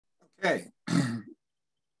Okay.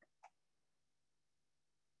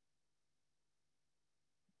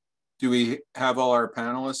 Do we have all our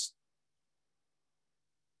panelists?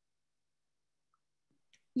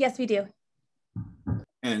 Yes, we do.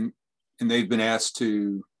 And they've been asked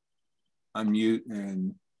to unmute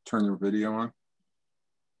and turn their video on?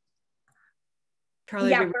 Charlie,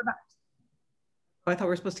 Yeah, I thought we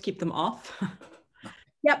were supposed to keep them off.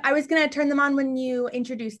 Yep, I was going to turn them on when you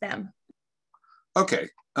introduce them. Okay.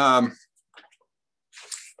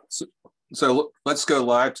 So let's go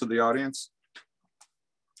live to the audience.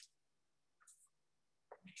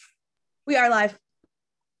 We are live.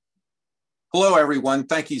 Hello, everyone.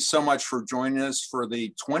 Thank you so much for joining us for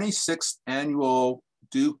the 26th Annual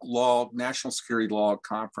Duke Law National Security Law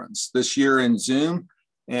Conference, this year in Zoom.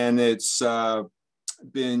 And it's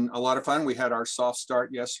been a lot of fun. We had our soft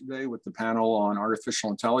start yesterday with the panel on artificial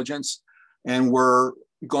intelligence, and we're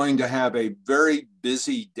going to have a very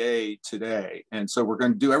busy day today. And so we're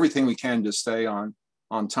going to do everything we can to stay on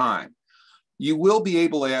time. You will be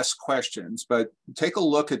able to ask questions, but take a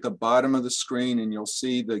look at the bottom of the screen and you'll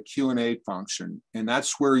see the Q&A function, and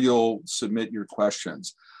that's where you'll submit your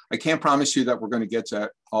questions. I can't promise you that we're going to get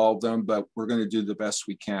to all of them, but we're going to do the best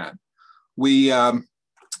we can. We have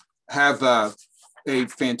a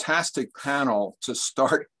fantastic panel to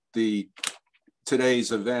start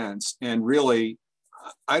today's events, and really,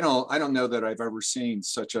 I don't know that I've ever seen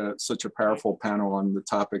such a powerful panel on the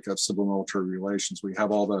topic of civil-military relations. We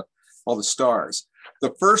have all the stars.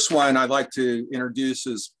 The first one I'd like to introduce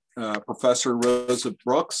is Professor Rosa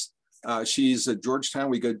Brooks. She's at Georgetown.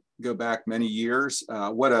 We go back many years.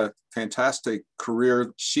 What a fantastic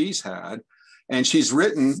career she's had. And she's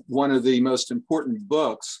written one of the most important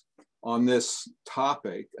books on this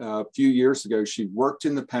topic. A few years ago, she worked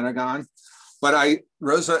in the Pentagon. But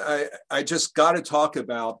Rosa, I just got to talk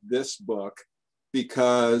about this book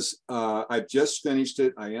because I've just finished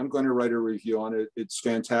it. I am going to write a review on it. It's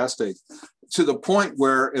fantastic, to the point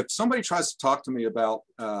where if somebody tries to talk to me about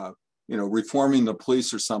reforming the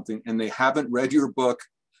police or something, and they haven't read your book,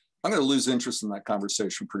 I'm going to lose interest in that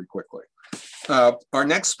conversation pretty quickly. Our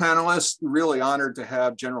next panelist, really honored to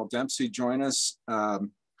have General Dempsey join us.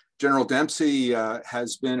 General Dempsey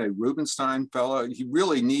has been a Rubenstein fellow. He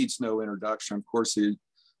really needs no introduction. Of course, he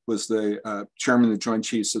was the chairman of the Joint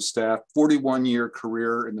Chiefs of Staff, 41-year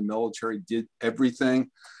career in the military, did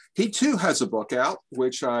everything. He too has a book out,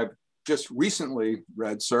 which I've just recently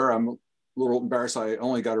read, sir. I'm a little embarrassed. I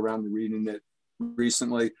only got around to reading it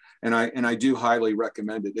recently, and I do highly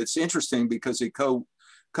recommend it. It's interesting because he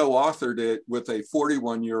co-authored it with a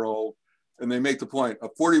 41-year-old, and they make the point, a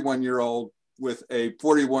 41-year-old with a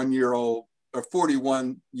 41-year-old, a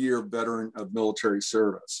 41-year veteran of military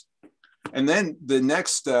service. And then the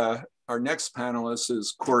next, our next panelist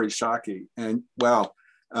is Kori, and wow,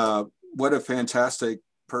 what a fantastic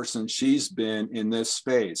person she's been in this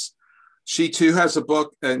space. She too has a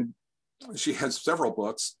book, and she has several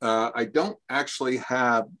books. I don't actually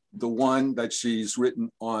have the one that she's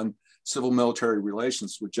written on civil-military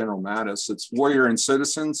relations with General Mattis. It's Warrior and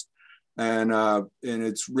Citizens, and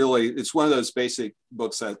it's one of those basic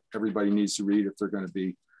books that everybody needs to read if they're going to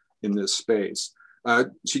be in this space.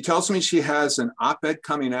 She tells me she has an op-ed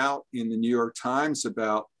coming out in the New York Times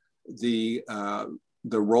about the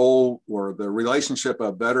role or the relationship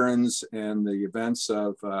of veterans and the events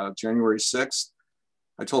of January 6th.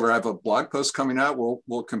 I told her I have a blog post coming out.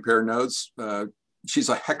 We'll compare notes. She's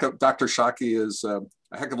Dr. Schake is a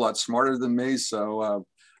heck of a lot smarter than me, so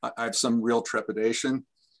I have some real trepidation.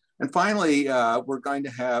 And finally, we're going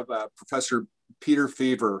to have Professor Peter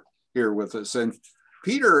Fever here with us. And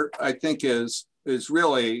Peter, I think, is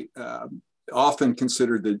really often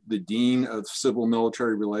considered the dean of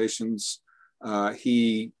civil-military relations.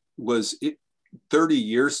 He was 30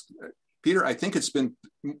 years. Peter, I think it's been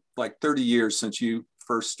like 30 years since you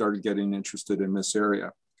first started getting interested in this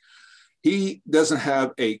area. He doesn't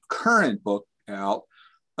have a current book out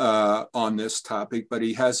on this topic, but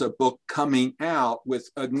he has a book coming out with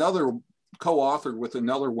another co-authored with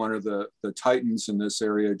another one of the titans in this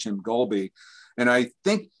area, Jim Golby. And I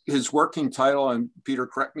think his working title, and Peter,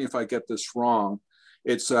 correct me if I get this wrong,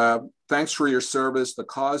 it's Thanks for Your Service, the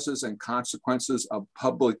Causes and Consequences of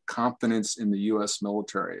Public Confidence in the U.S.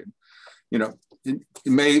 Military. It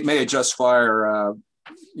may adjust fire,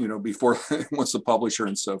 before once the publisher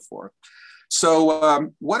and so forth. So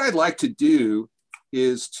what I'd like to do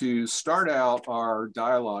is to start out our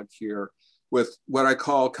dialogue here with what I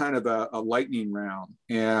call kind of a lightning round.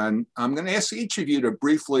 And I'm going to ask each of you to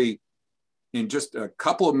briefly, in just a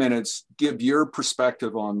couple of minutes, give your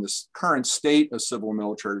perspective on this current state of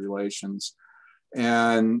civil-military relations.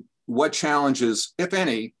 And what challenges, if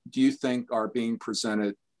any, do you think are being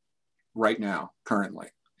presented right now, currently?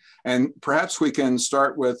 And perhaps we can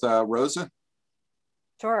start with Rosa.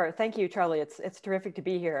 Sure. Thank you, Charlie. It's terrific to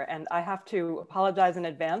be here. And I have to apologize in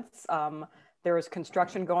advance. There is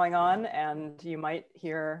construction going on and you might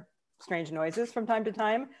hear strange noises from time to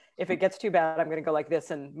time. If it gets too bad, I'm going to go like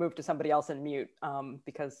this and move to somebody else and mute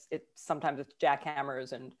because sometimes it's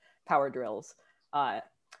jackhammers and power drills.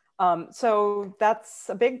 So that's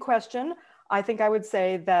a big question. I think I would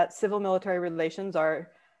say that civil-military relations are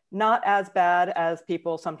not as bad as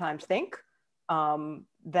people sometimes think.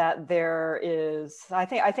 That there is, I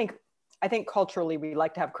think culturally we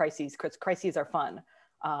like to have crises because crises are fun,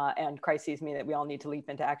 and crises mean that we all need to leap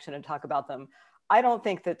into action and talk about them. I don't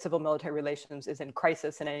think that civil-military relations is in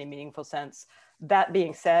crisis in any meaningful sense. That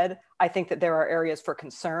being said, I think that there are areas for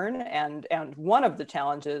concern, and one of the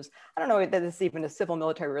challenges, I don't know that this is even a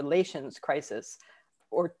civil-military relations crisis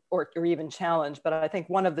or even challenge, but I think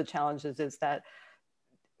one of the challenges is that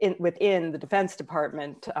within the Defense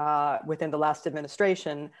Department, within the last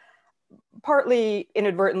administration, partly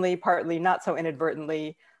inadvertently, partly not so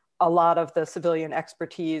inadvertently, a lot of the civilian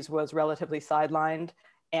expertise was relatively sidelined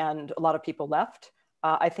and a lot of people left.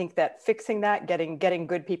 I think that fixing that, getting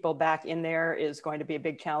good people back in there is going to be a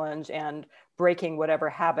big challenge, and breaking whatever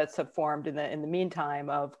habits have formed in the meantime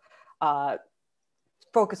of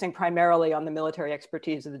focusing primarily on the military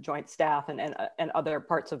expertise of the Joint Staff and other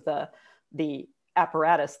parts of the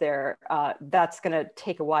apparatus there. That's going to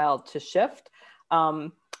take a while to shift,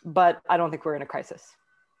 but I don't think we're in a crisis.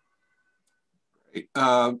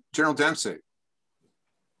 General Dempsey.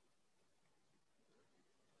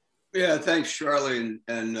 Yeah, thanks, Charlie,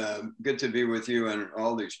 and good to be with you and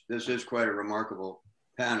all these. This is quite a remarkable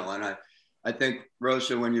panel, and I think,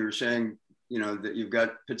 Rosa, when you were saying, that you've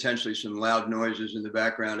got potentially some loud noises in the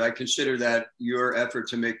background, I consider that your effort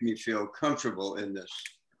to make me feel comfortable in this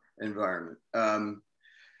environment.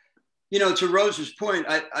 To Rosa's point,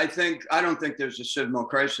 I don't think there's a civ-mil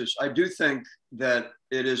crisis. I do think that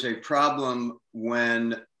it is a problem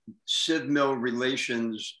when civ-mil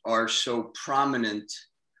relations are so prominent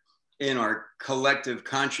in our collective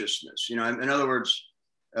consciousness. In other words,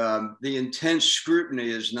 the intense scrutiny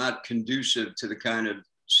is not conducive to the kind of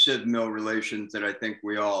civ-mil relations that I think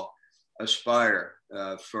we all aspire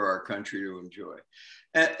for our country to enjoy.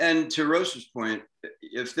 And to Rosa's point,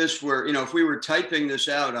 if this were, if we were typing this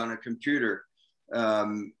out on a computer,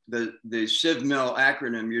 the civ-mil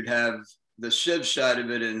acronym, you'd have the civ side of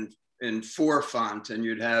it in 4 font, and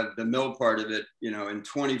you'd have the mil part of it, in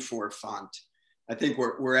 24 font. I think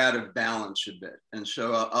we're out of balance a bit. And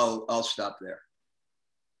so I'll stop there.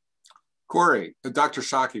 Kori, Dr.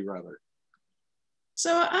 Schake, rather.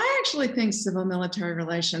 So I actually think civil-military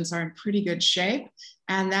relations are in pretty good shape,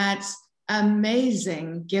 and that's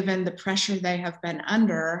amazing given the pressure they have been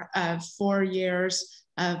under of 4 years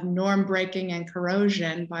of norm breaking and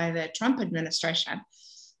corrosion by the Trump administration.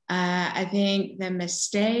 I think the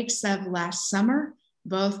mistakes of last summer,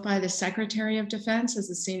 both by the Secretary of Defense as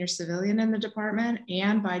a senior civilian in the department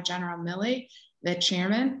and by General Milley, the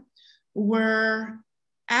chairman, were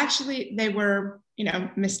actually, they were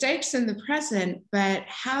mistakes in the present, but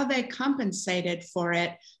how they compensated for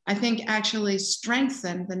it, I think actually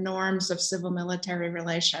strengthened the norms of civil-military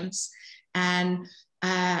relations. And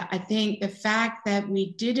I think the fact that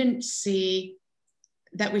we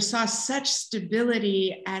saw such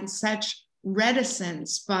stability and such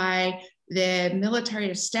reticence by the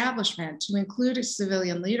military establishment to include a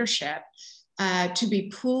civilian leadership to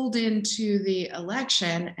be pulled into the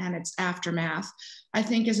election and its aftermath, I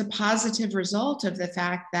think is a positive result of the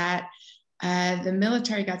fact that the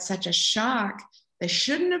military got such a shock. They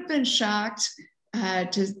shouldn't have been shocked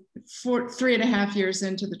to 3.5 years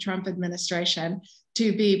into the Trump administration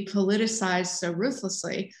to be politicized so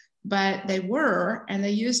ruthlessly, but they were, and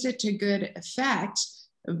they used it to good effect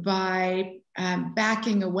by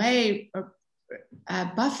backing away,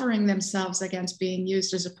 buffering themselves against being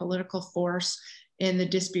used as a political force in the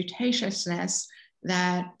disputatiousness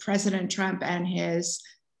that President Trump and his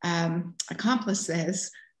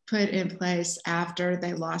accomplices put in place after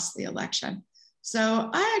they lost the election. So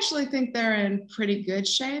I actually think they're in pretty good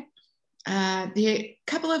shape. The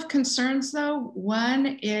couple of concerns though, one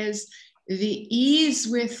is the ease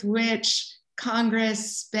with which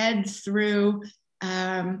Congress sped through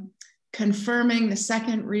confirming the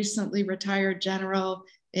second recently retired general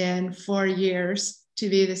in 4 years to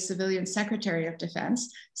be the civilian Secretary of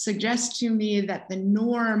Defense suggests to me that the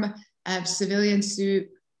norm of civilian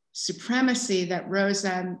supremacy that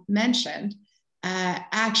Rosa mentioned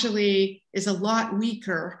actually is a lot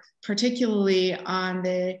weaker, particularly on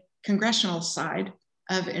the congressional side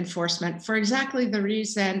of enforcement for exactly the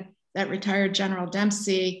reason that retired General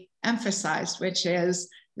Dempsey emphasized, which is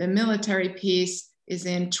the military piece is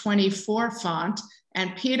in 24 font.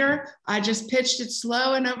 And Peter, I just pitched it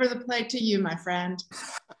slow and over the plate to you, my friend.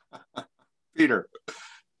 Peter.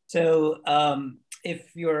 So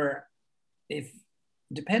if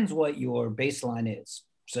depends what your baseline is.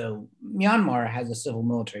 So Myanmar has a civil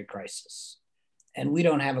military crisis, and we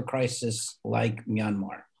don't have a crisis like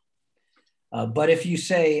Myanmar. But if you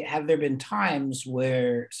say, have there been times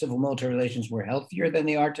where civil military relations were healthier than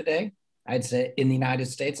they are today? I'd say in the United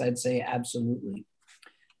States, I'd say absolutely.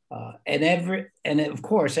 And of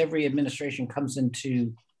course, every administration comes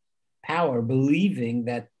into power believing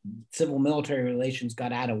that civil military relations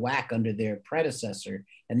got out of whack under their predecessor,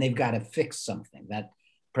 and they've got to fix something. That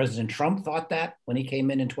President Trump thought that when he came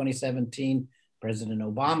in 2017. President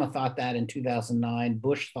Obama thought that in 2009.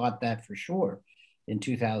 Bush thought that for sure in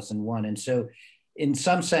 2001. And so in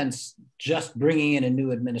some sense, just bringing in a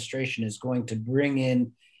new administration is going to bring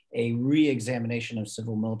in a re-examination of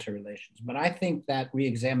civil military relations. But I think that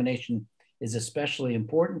re-examination is especially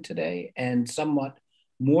important today and somewhat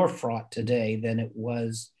more fraught today than it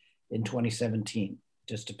was in 2017,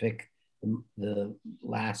 just to pick the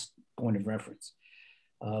last point of reference.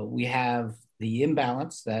 We have the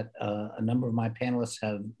imbalance that a number of my panelists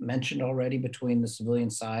have mentioned already between the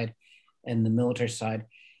civilian side and the military side.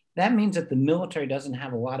 That means that the military doesn't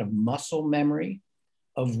have a lot of muscle memory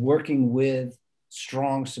of working with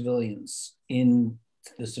strong civilians in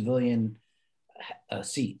the civilian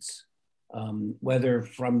seats, whether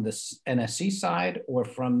from the NSC side or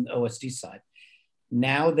from the OSD side.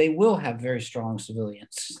 Now they will have very strong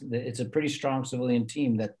civilians. It's a pretty strong civilian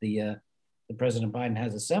team that the President Biden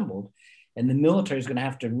has assembled, and the military is going to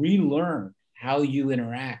have to relearn how you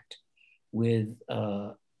interact with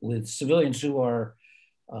civilians who are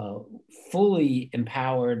fully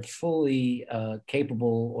empowered, fully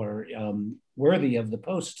capable, or worthy of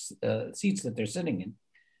the seats that they're sitting in.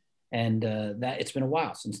 And that it's been a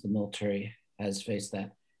while since the military has faced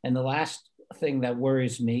that. And the last thing that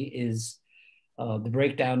worries me is the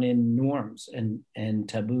breakdown in norms and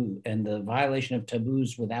taboo, and the violation of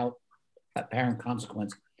taboos without apparent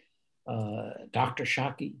consequence. Dr.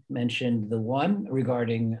 Schake mentioned the one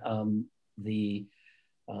regarding the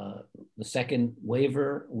second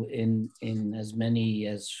waiver in as many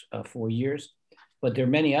as 4 years, but there are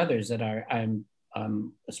many others that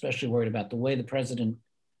I'm especially worried about. The way the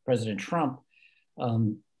President Trump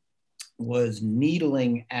was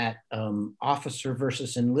needling at officer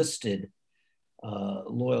versus enlisted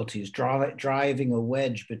loyalties, driving a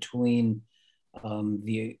wedge between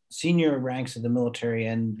the senior ranks of the military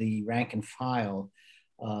and the rank and file.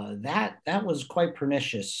 That was quite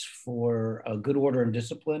pernicious for good order and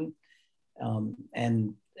discipline,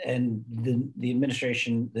 and the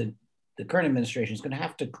administration, the current administration, is going to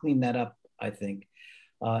have to clean that up, I think,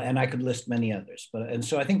 and I could list many others. And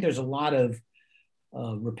so I think there's a lot of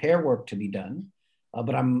repair work to be done,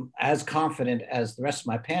 but I'm as confident as the rest of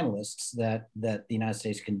my panelists that the United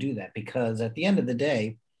States can do that, because at the end of the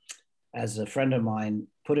day, as a friend of mine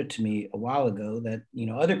put it to me a while ago, that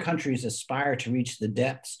other countries aspire to reach the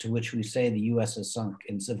depths to which we say the U.S. has sunk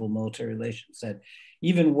in civil military relations. That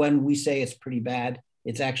even when we say it's pretty bad,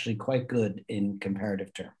 it's actually quite good in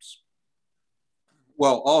comparative terms.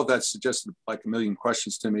 Well, all of that suggested like a million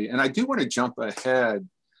questions to me, and I do want to jump ahead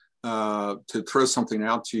to throw something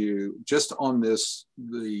out to you just on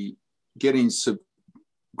the getting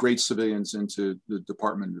great civilians into the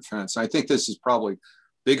Department of Defense. I think this is probably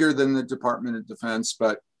bigger than the Department of Defense,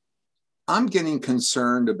 but I'm getting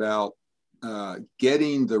concerned about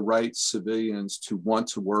getting the right civilians to want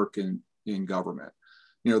to work in government.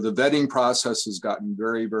 The vetting process has gotten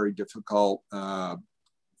very, very difficult.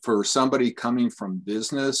 For somebody coming from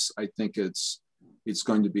business, I think it's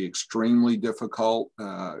going to be extremely difficult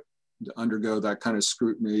to undergo that kind of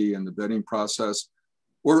scrutiny and the vetting process.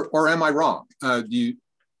 Or am I wrong?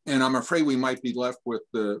 And I'm afraid we might be left with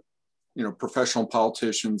the professional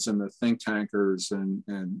politicians and the think tankers and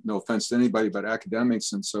no offense to anybody, but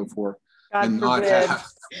academics and so forth. God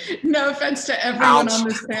forbid. No offense to everyone on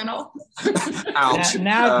this panel. Ouch.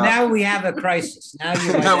 Now we have a crisis.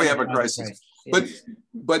 Now we have a crisis. Yes.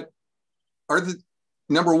 But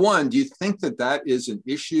number one, do you think that is an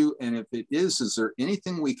issue? And if it is there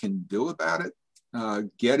anything we can do about it?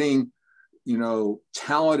 Getting,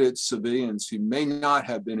 talented civilians who may not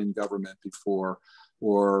have been in government before,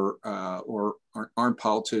 or aren't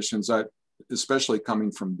politicians, especially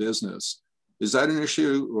coming from business. Is that an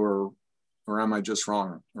issue, or am I just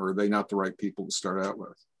wrong? Or are they not the right people to start out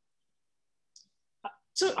with?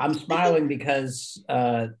 So I'm smiling because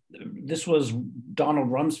this was Donald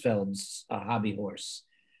Rumsfeld's hobby horse.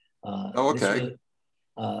 Oh, okay.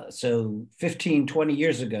 So 15, 20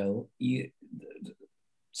 years ago,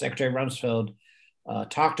 Secretary Rumsfeld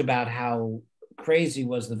talked about how crazy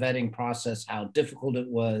was the vetting process, how difficult it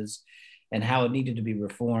was, and how it needed to be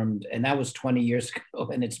reformed. And that was 20 years ago.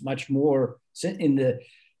 And it's much more in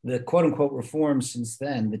the quote unquote reforms since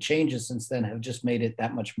then. The changes since then have just made it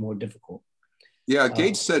that much more difficult. Yeah,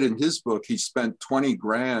 Gates said in his book he spent 20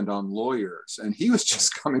 grand on lawyers, and he was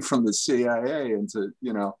just coming from the CIA into,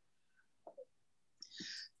 you know.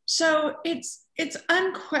 So it's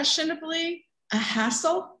unquestionably a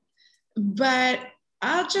hassle, but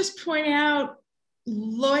I'll just point out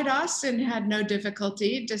Lloyd Austin had no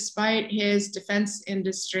difficulty despite his defense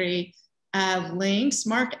industry links.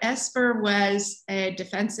 Mark Esper was a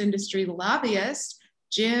defense industry lobbyist.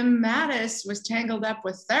 Jim Mattis was tangled up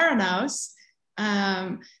with Theranos.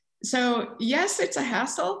 So yes, it's a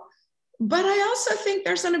hassle, but I also think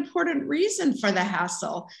there's an important reason for the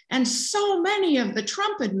hassle. And so many of the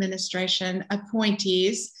Trump administration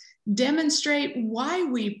appointees demonstrate why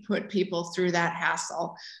we put people through that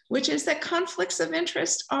hassle, which is that conflicts of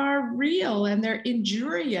interest are real and they're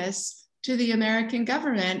injurious to the American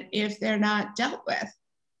government if they're not dealt with.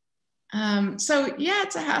 So yeah,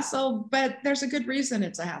 it's a hassle, but there's a good reason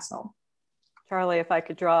it's a hassle. Charlie, if I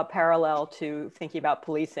could draw a parallel to thinking about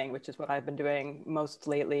policing, which is what I've been doing most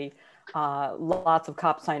lately, lots of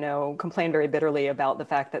cops I know complain very bitterly about the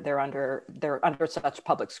fact that they're under such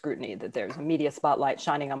public scrutiny, that there's a media spotlight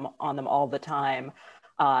shining on them all the time,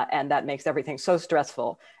 and that makes everything so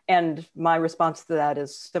stressful. And my response to that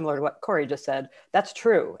is similar to what Kori just said. That's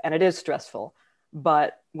true, and it is stressful.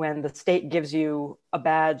 But when the state gives you a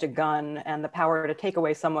badge, a gun, and the power to take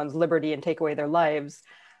away someone's liberty and take away their lives,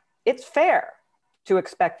 it's fair to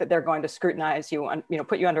expect that they're going to scrutinize you and, you know,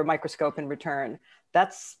 put you under a microscope in return.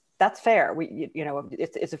 That's fair.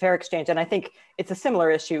 It's a fair exchange, and I think it's a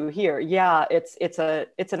similar issue here. Yeah, it's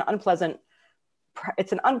an unpleasant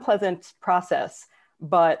process,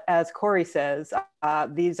 but as Kori says,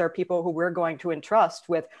 these are people who we're going to entrust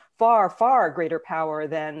with far greater power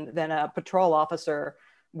than a patrol officer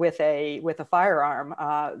with a firearm.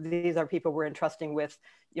 These are people we're entrusting with,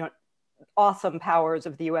 you know, awesome powers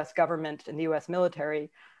of the US government and the US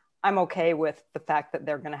military. I'm okay with the fact that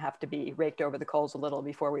they're going to have to be raked over the coals a little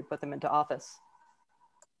before we put them into office.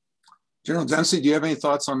 General Dempsey, do you have any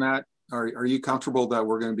thoughts on that? Are you comfortable that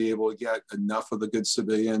we're going to be able to get enough of the good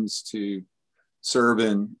civilians to serve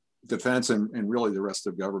in defense and really the rest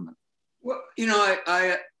of government? Well, you know,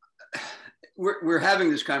 we're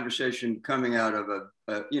having this conversation coming out of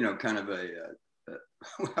a you know, kind of a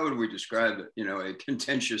how would we describe it? You know, a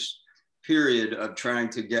contentious period of trying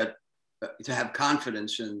to get to have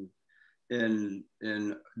confidence in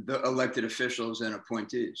the elected officials and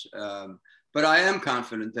appointees. But I am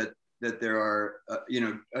confident that there are you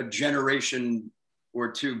know, a generation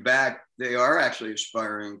or two back, they are actually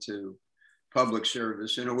aspiring to public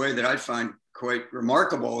service in a way that I find quite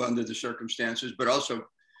remarkable under the circumstances, but also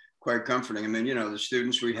quite comforting. I mean, you know, the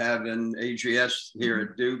students we have in AGS here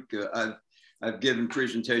at Duke, I've given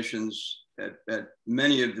presentations at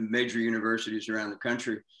many of the major universities around the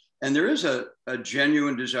country. And there is a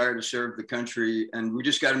genuine desire to serve the country. And we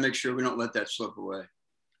just got to make sure we don't let that slip away.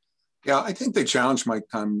 Yeah, I think the challenge might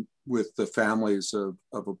come with the families of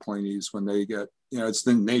appointees when they get, you know, it's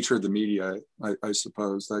the nature of the media, I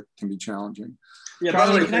suppose, that can be challenging. Yeah,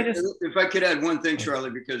 Charlie, by the way, if I could add one thing,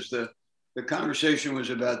 Charlie, because the conversation was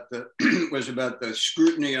about the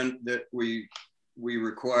scrutiny that we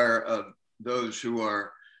require of those who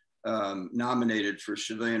are nominated for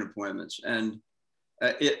civilian appointments. And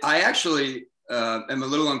I actually am a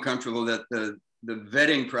little uncomfortable that the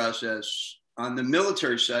vetting process on the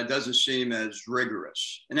military side doesn't seem as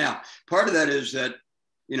rigorous. Now, part of that is that,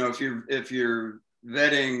 you know, if you're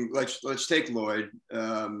vetting, let's take Lloyd,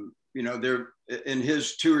 you know, there in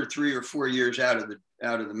his 2 or 3 or 4 years out of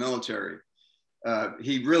the military,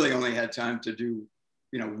 he really only had time to do,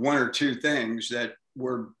 you know, 1 or 2 things that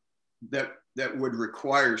would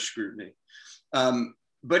require scrutiny.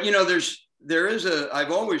 But, you know,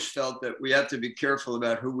 I've always felt that we have to be careful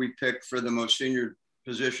about who we pick for the most senior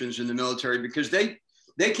positions in the military, because they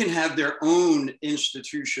can have their own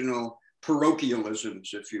institutional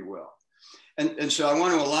parochialisms, if you will. And so I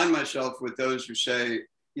want to align myself with those who say,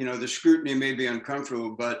 you know, the scrutiny may be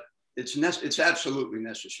uncomfortable, but it's absolutely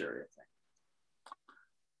necessary,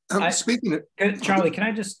 I think. Speaking of Charlie, can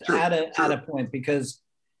I just sure, add a point? Because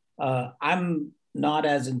I'm not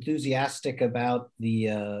as enthusiastic about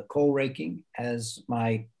the coal raking as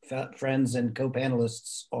my friends and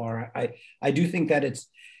co-panelists are. I do think that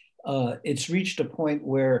it's reached a point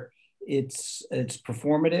where it's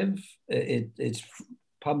performative, it's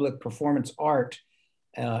public performance art,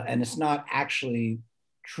 and it's not actually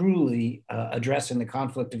truly addressing the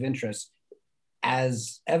conflict of interest,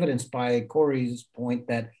 as evidenced by Kori's point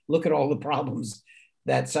that look at all the problems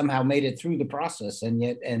that somehow made it through the process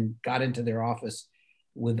and got into their office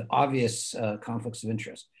with obvious conflicts of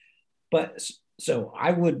interest. But so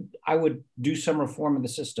I would do some reform of the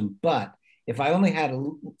system, but if I only had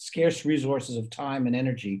scarce resources of time and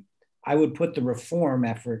energy, I would put the reform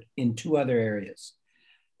effort in two other areas.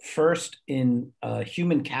 First, in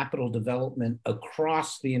human capital development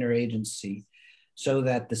across the interagency, so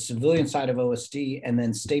that the civilian side of OSD and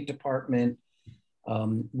then State Department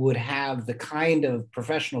would have the kind of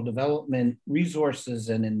professional development resources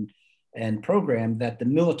and program that the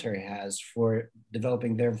military has for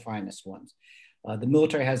developing their finest ones. The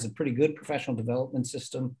military has a pretty good professional development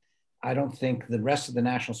system. I don't think the rest of the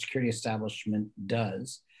national security establishment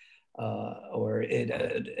does, or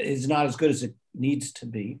it is not as good as it needs to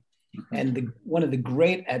be. And one of the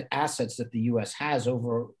great assets that the US has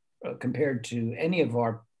over compared to any of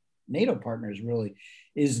our NATO partners really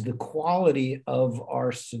is the quality of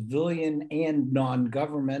our civilian and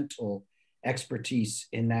non-governmental expertise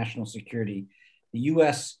in national security. The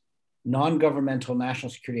US non-governmental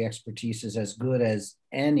national security expertise is as good as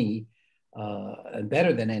any,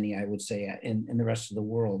 better than any, I would say, in the rest of the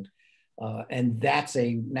world. And that's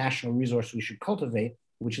a national resource we should cultivate,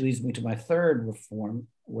 which leads me to my third reform,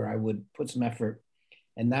 where I would put some effort.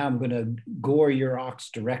 And now I'm going to gore your ox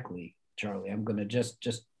directly, Charlie. I'm going to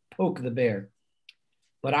just poke the bear.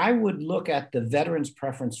 But I would look at the veterans'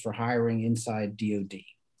 preference for hiring inside DOD.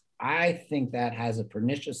 I think that has a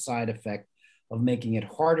pernicious side effect of making it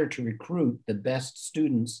harder to recruit the best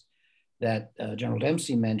students that General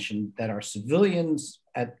Dempsey mentioned, that are civilians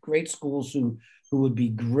at great schools who would be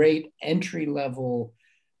great entry-level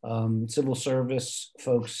civil service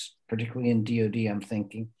folks, particularly in DOD, I'm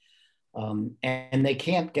thinking. And they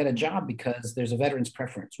can't get a job because there's a veterans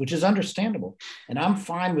preference, which is understandable. And I'm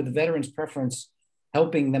fine with the veterans preference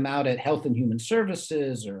helping them out at Health and Human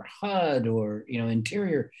Services or HUD or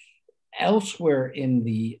Interior, elsewhere in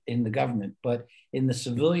the government. But in the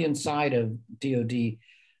civilian side of DOD,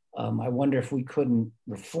 I wonder if we couldn't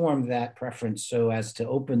reform that preference so as to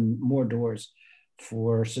open more doors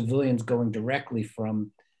for civilians going directly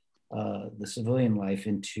from the civilian life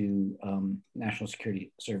into national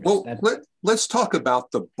security service. Well, let's talk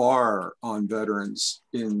about the bar on veterans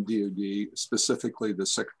in DOD, specifically the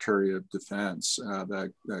Secretary of Defense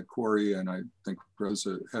that Kori and I think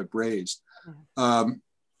Rosa have raised.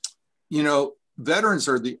 Veterans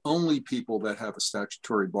are the only people that have a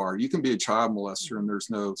statutory bar. You can be a child molester and there's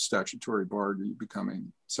no statutory bar to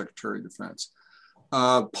becoming Secretary of Defense.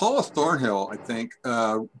 Paula Thornhill, I think,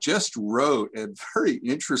 just wrote a very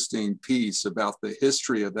interesting piece about the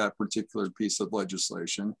history of that particular piece of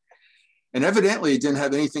legislation. And evidently it didn't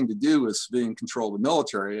have anything to do with civilian control of the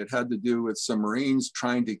military. It had to do with some Marines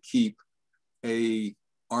trying to keep a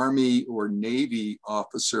Army or Navy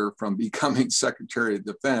officer from becoming Secretary of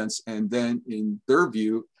Defense, and then in their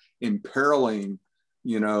view, imperiling,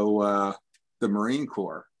 the Marine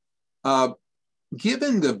Corps.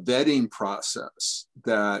 Given the vetting process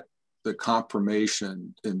that the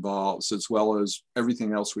confirmation involves, as well as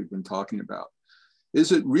everything else we've been talking about,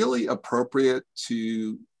 is it really appropriate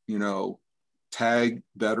to, tag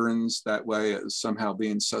veterans that way as somehow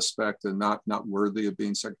being suspect and not worthy of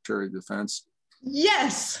being Secretary of Defense?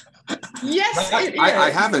 Yes. Yes, it is. I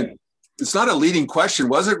haven't. It's not a leading question,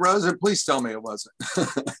 was it, Rosa? Please tell me it wasn't.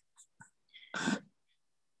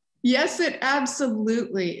 Yes, it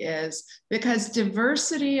absolutely is, because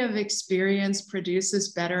diversity of experience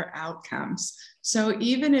produces better outcomes. So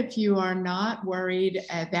even if you are not worried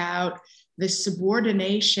about the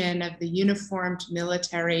subordination of the uniformed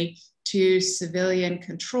military to civilian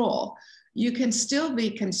control, you can still be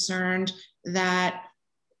concerned that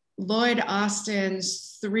Lloyd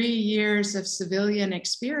Austin's 3 years of civilian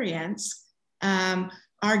experience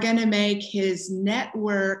are going to make his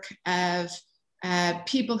network of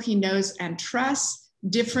people he knows and trusts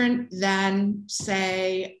different than,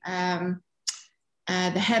 say, the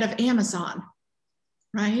head of Amazon,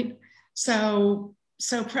 right? So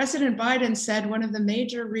President Biden said one of the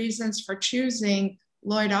major reasons for choosing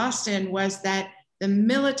Lloyd Austin was that the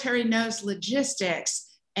military knows logistics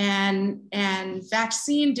and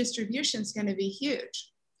vaccine distribution is going to be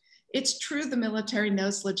huge. It's true the military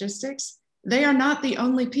knows logistics. They are not the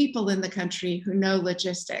only people in the country who know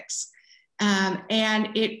logistics. And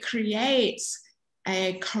it creates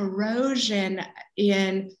a corrosion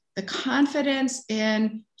in the confidence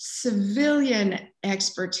in civilian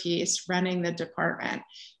expertise running the department.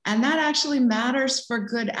 And that actually matters for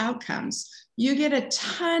good outcomes. You get a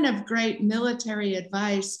ton of great military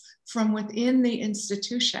advice from within the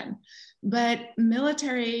institution, but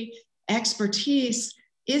military expertise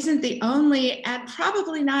isn't the only and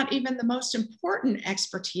probably not even the most important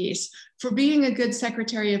expertise for being a good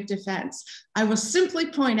Secretary of Defense. I will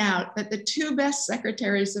simply point out that the two best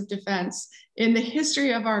Secretaries of Defense in the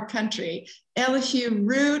history of our country, Elihu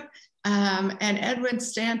Root and Edwin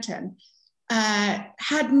Stanton,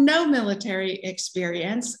 had no military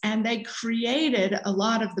experience, and they created a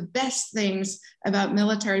lot of the best things about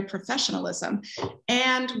military professionalism.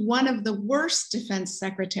 And one of the worst defense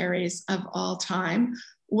secretaries of all time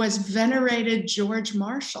was venerated George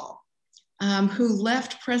Marshall, who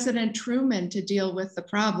left President Truman to deal with the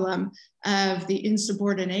problem of the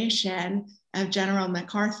insubordination of General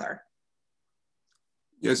MacArthur.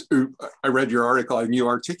 Yes, I read your article and you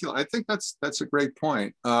articulate. I think that's a great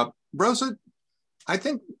point. Rosa, I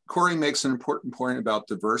think Kori makes an important point about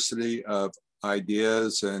diversity of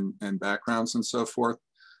ideas and backgrounds and so forth.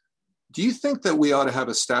 Do you think that we ought to have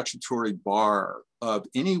a statutory bar of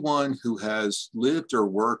anyone who has lived or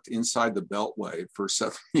worked inside the Beltway for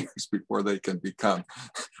 7 years before they can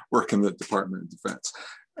work in the Department of Defense?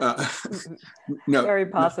 No, very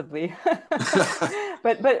possibly.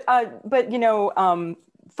 but you know,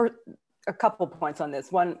 for a couple points on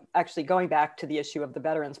this. One, actually going back to the issue of the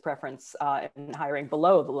veterans preference and hiring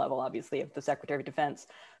below the level, obviously, of the Secretary of Defense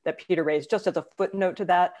that Peter raised. Just as a footnote to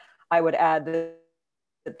that, I would add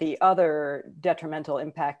that the other detrimental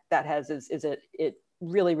impact that has is it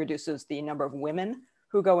really reduces the number of women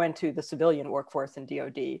who go into the civilian workforce in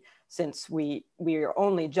DoD, since we are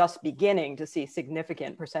only just beginning to see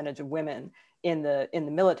significant percentage of women in the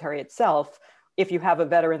military itself. If you have a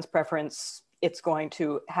veterans preference, it's going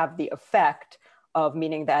to have the effect of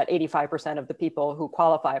meaning that 85% of the people who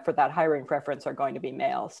qualify for that hiring preference are going to be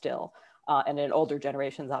male still. And in older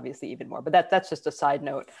generations, obviously even more, but that's just a side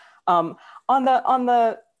note. On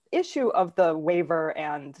the issue of the waiver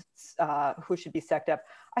and who should be SecDef,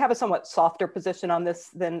 I have a somewhat softer position on this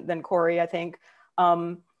than Kori, I think.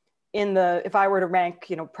 If I were to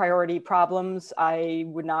rank, you know, priority problems, I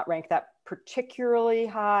would not rank that particularly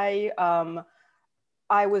high.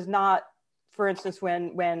 I was not, for instance,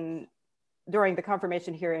 when during the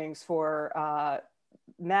confirmation hearings for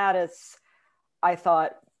Mattis, I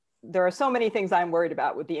thought there are so many things I'm worried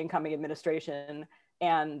about with the incoming administration,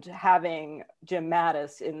 and having Jim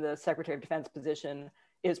Mattis in the Secretary of Defense position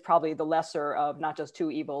is probably the lesser of not just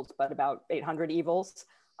 2 evils, but about 800 evils.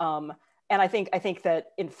 And I think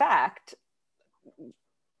that, in fact,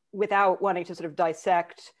 without wanting to sort of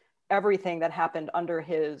dissect everything that happened during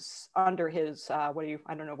his term,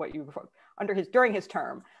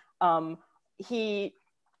 he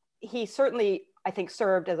certainly, I think,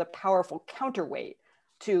 served as a powerful counterweight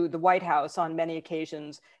to the White House on many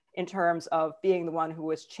occasions in terms of being the one who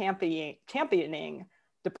was championing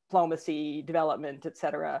diplomacy, development, et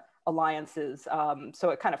cetera, alliances. So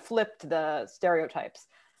it kind of flipped the stereotypes.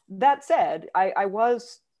 That said, I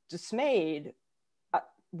was dismayed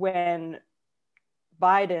when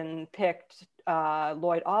Biden picked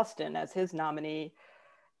Lloyd Austin as his nominee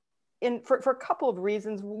for a couple of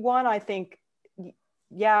reasons. One, I think,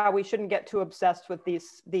 yeah, we shouldn't get too obsessed with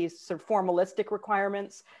these sort of formalistic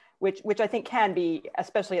requirements, which I think can be,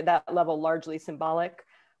 especially at that level, largely symbolic.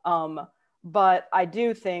 But I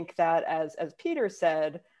do think that, as Peter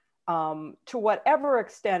said, to whatever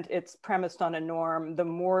extent it's premised on a norm, the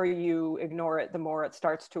more you ignore it, the more it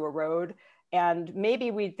starts to erode. And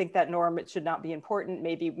maybe we think that norm, it should not be important.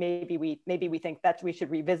 Maybe we think that we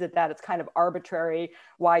should revisit that. It's kind of arbitrary.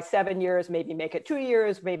 Why 7 years? Maybe make it 2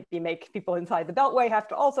 years. Maybe make people inside the Beltway have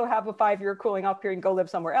to also have a 5-year cooling off period and go live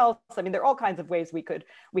somewhere else. I mean, there are all kinds of ways we could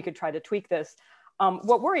try to tweak this.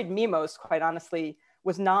 What worried me most, quite honestly,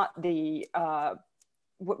 was not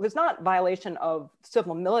violation of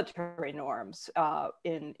civil military norms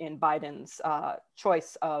in Biden's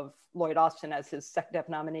choice of Lloyd Austin as his SecDef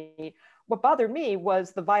nominee. What bothered me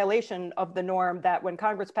was the violation of the norm that when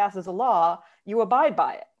Congress passes a law, you abide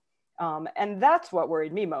by it. And that's what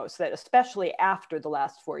worried me most, that especially after the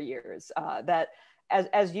last 4 years, that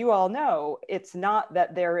as you all know, it's not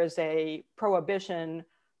that there is a prohibition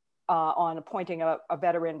on appointing a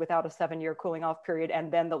veteran without a 7-year cooling off period, and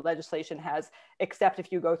then the legislation has, except if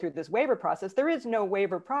you go through this waiver process. There is no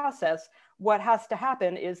waiver process. What has to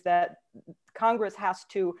happen is that Congress has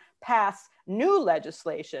to pass new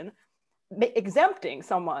legislation exempting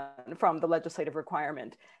someone from the legislative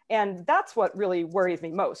requirement. And that's what really worries me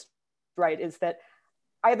most, right? Is that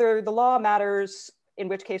either the law matters, in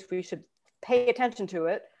which case we should pay attention to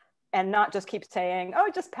it and not just keep saying, oh,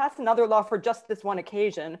 just pass another law for just this one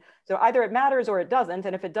occasion. So either it matters or it doesn't.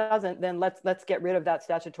 And if it doesn't, then let's get rid of that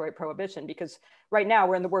statutory prohibition, because right now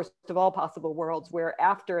we're in the worst of all possible worlds, where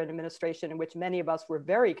after an administration in which many of us were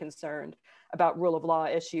very concerned about rule of law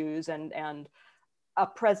issues and a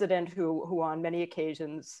president who on many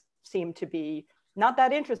occasions seemed to be not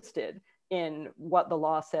that interested in what the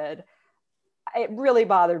law said. It really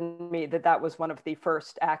bothered me that that was one of the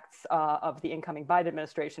first acts of the incoming Biden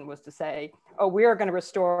administration, was to say, oh, we're going to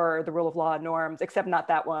restore the rule of law norms, except not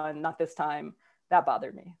that one, not this time. That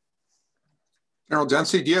bothered me. General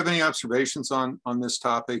Dempsey, do you have any observations on this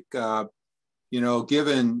topic?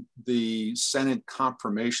 Given the Senate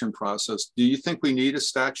confirmation process, do you think we need a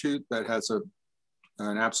statute that has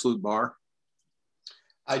an absolute bar?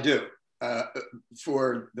 I do,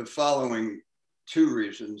 for the following two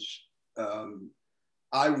reasons.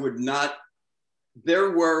 I would not,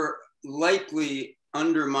 there were likely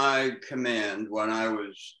under my command when I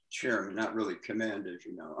was chairman, not really command, as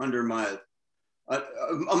you know, under my,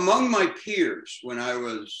 among my peers when I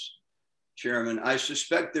was chairman, I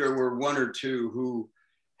suspect there were one or two who,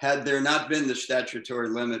 had there not been the statutory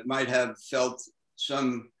limit, might have felt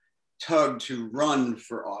some tug to run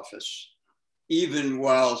for office, even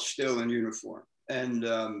while still in uniform. And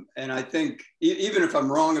I think even if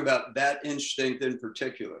I'm wrong about that instinct in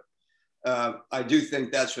particular, I do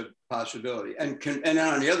think that's a possibility. And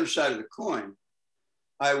on the other side of the coin,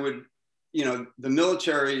 I would, the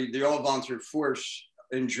military, the all-volunteer force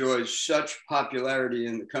enjoys such popularity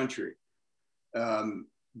in the country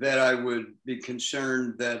that I would be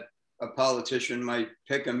concerned that a politician might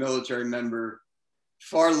pick a military member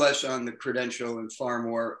far less on the credential and far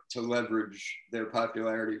more to leverage their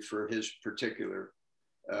popularity for his particular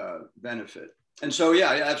benefit. And so, yeah,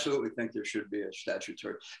 I absolutely think there should be a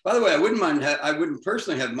statutory. By the way, I wouldn't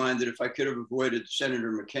personally have minded if I could have avoided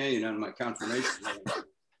Senator McCain on my confirmation,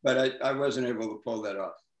 but I wasn't able to pull that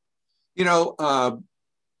off.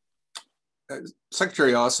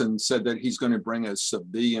 Secretary Austin said that he's going to bring a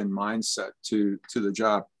civilian mindset to the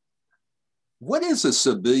job. What is a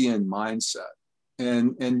civilian mindset?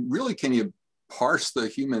 And really, can you parse the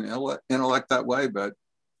human intellect that way? But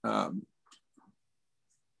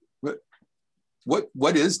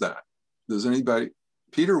what is that? Does anybody,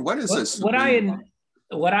 Peter? What is this? What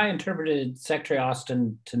I interpreted Secretary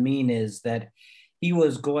Austin to mean is that he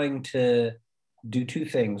was going to do two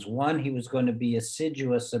things. One, he was going to be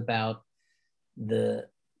assiduous about the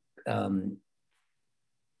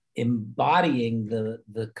embodying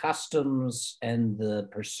the customs and the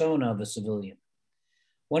persona of a civilian.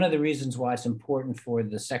 One of the reasons why it's important for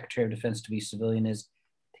the Secretary of Defense to be civilian is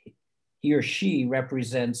he or she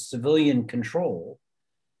represents civilian control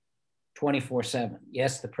 24/7.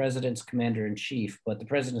 Yes, the president's commander in chief, but the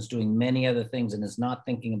president's doing many other things and is not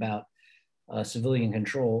thinking about civilian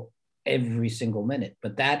control every single minute.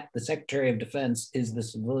 But the Secretary of Defense is the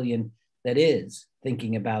civilian that is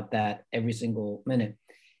thinking about that every single minute.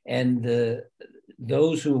 And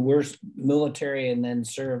those who were military and then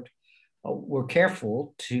served were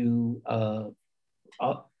careful to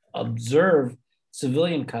observe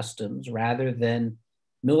civilian customs rather than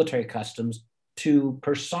military customs to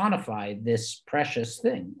personify this precious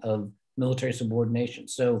thing of military subordination.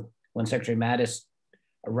 So when Secretary Mattis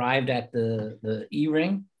arrived at the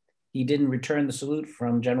E-ring, he didn't return the salute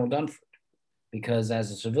from General Dunford, because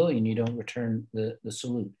as a civilian, you don't return the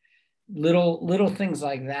salute. Little things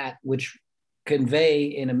like that, which convey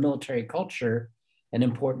in a military culture an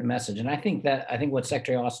important message. And I think what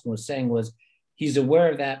Secretary Austin was saying was he's aware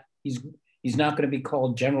of that. He's not going to be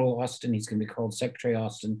called General Austin. He's going to be called Secretary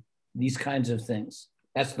Austin, these kinds of things.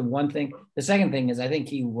 That's the one thing. The second thing is I think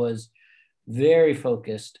he was very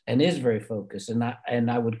focused and is very focused. And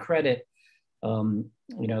I would credit, the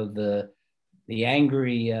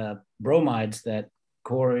angry bromides that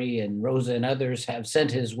Kori and Rosa and others have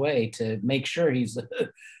sent his way to make sure he's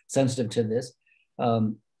sensitive to this.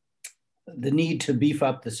 The need to beef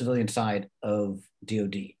up the civilian side of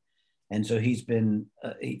DOD. And so he's been,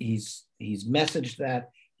 he's messaged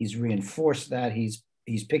that, he's reinforced that, he's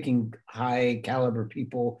picking high caliber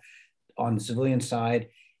people on the civilian side.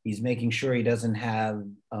 He's making sure he doesn't have,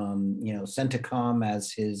 CENTCOM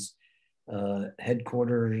as his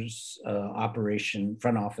headquarters operation,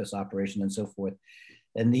 front office operation, and so forth.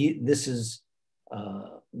 And this is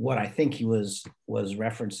what I think he was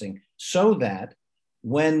referencing, so that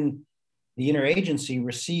when the interagency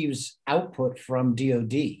receives output from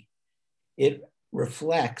DOD, it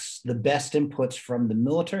reflects the best inputs from the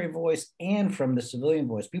military voice and from the civilian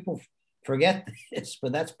voice. People forget this,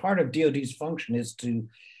 but that's part of DoD's function, is to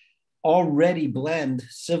already blend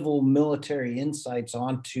civil military insights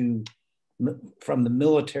onto from the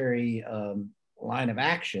military line of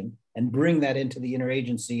action and bring that into the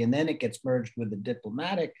interagency, and then it gets merged with the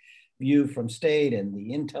diplomatic view from state and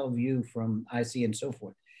the intel view from IC and so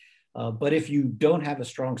forth. But if you don't have a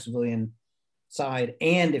strong civilian side,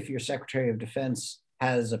 and if your Secretary of Defense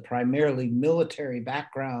has a primarily military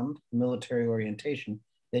background, military orientation,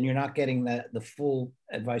 then you're not getting the full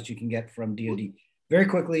advice you can get from DoD. Very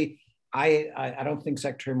quickly, I don't think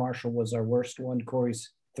Secretary Marshall was our worst one. Kori's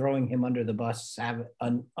throwing him under the bus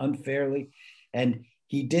unfairly, and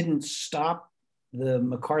he didn't stop the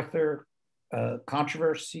MacArthur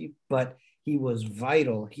controversy, but he was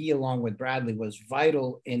vital. He, along with Bradley, was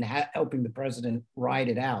vital in helping the president ride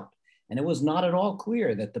it out. And it was not at all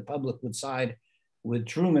clear that the public would side with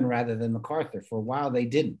Truman rather than MacArthur. For a while, they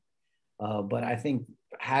didn't. But I think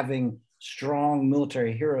having strong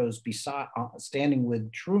military heroes standing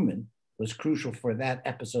with Truman was crucial for that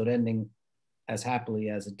episode ending as happily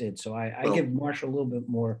as it did. So I give Marshall a little bit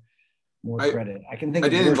more credit. I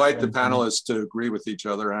did invite the panelists to agree with each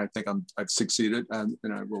other, and I think I've succeeded, and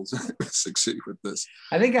I will succeed with this.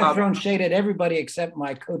 I think I've thrown shade at everybody except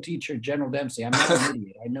my co-teacher, General Dempsey. I'm not an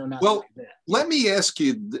idiot. I know not to do that. Let me ask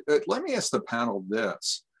the panel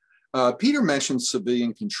this. Peter mentioned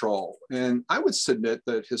civilian control, and I would submit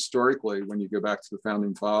that historically, when you go back to the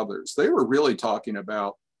founding fathers, they were really talking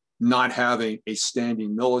about not having a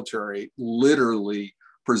standing military literally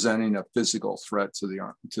presenting a physical threat to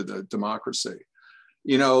the democracy.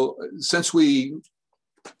 You know, since we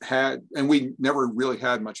never really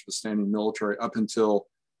had much of a standing military up until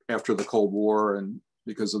after the Cold War, and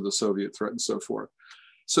because of the Soviet threat and so forth.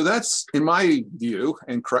 So that's, in my view,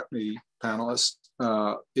 and correct me, panelists,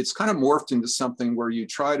 it's kind of morphed into something where you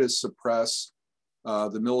try to suppress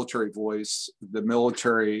the military voice, the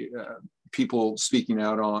military people speaking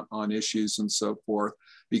out on issues and so forth,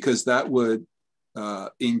 because that would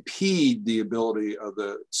impede the ability of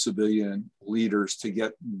the civilian leaders to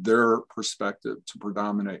get their perspective to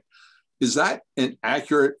predominate. Is that an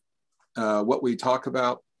accurate, what we talk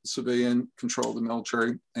about, civilian control of the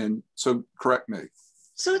military? And so correct me.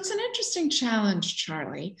 So it's an interesting challenge,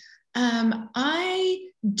 Charlie. I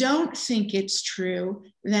don't think it's true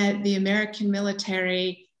that the American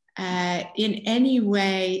military in any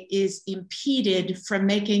way is impeded from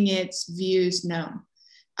making its views known.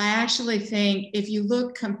 I actually think if you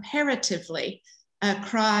look comparatively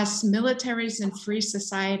across militaries and free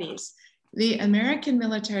societies, the American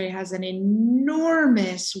military has an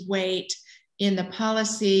enormous weight in the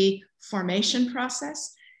policy formation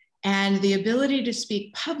process and the ability to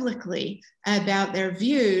speak publicly about their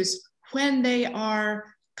views when they are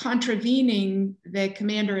contravening the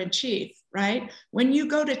commander-in-chief, right? When you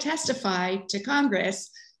go to testify to Congress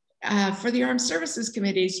for the Armed Services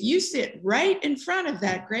Committees, you sit right in front of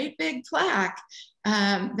that great big plaque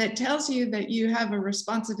that tells you that you have a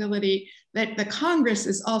responsibility, that the Congress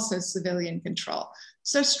is also civilian control.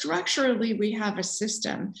 So structurally, we have a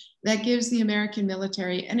system that gives the American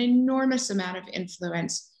military an enormous amount of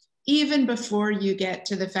influence, even before you get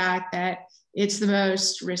to the fact that it's the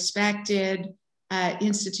most respected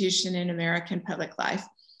institution in American public life.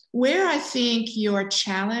 Where I think your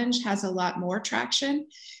challenge has a lot more traction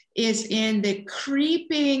is in the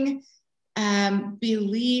creeping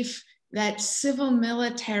belief that civil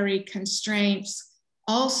military constraints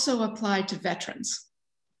also apply to veterans.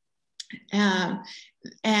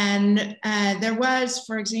 And there was,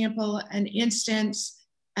 for example, an instance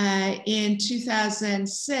in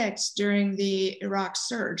 2006 during the Iraq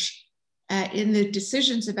surge, in the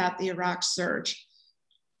decisions about the Iraq surge,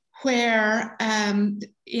 where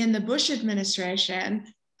in the Bush administration,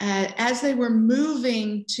 as they were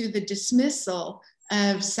moving to the dismissal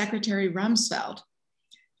of Secretary Rumsfeld,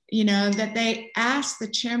 you know, that they asked the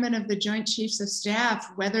chairman of the Joint Chiefs of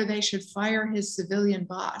Staff whether they should fire his civilian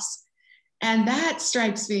boss. And that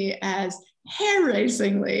strikes me as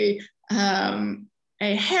hair-raisingly, a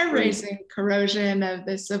hair-raising corrosion of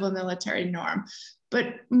the civil military norm.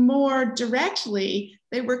 But more directly,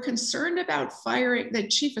 they were concerned about firing the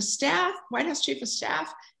chief of staff, White House chief of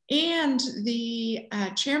staff, and the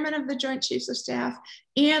chairman of the Joint Chiefs of Staff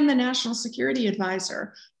and the National Security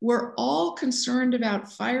Advisor were all concerned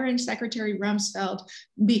about firing Secretary Rumsfeld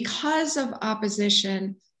because of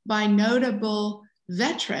opposition by notable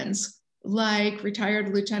veterans like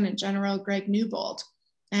retired Lieutenant General Greg Newbold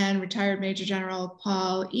and retired Major General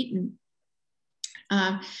Paul Eaton.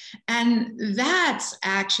 And that's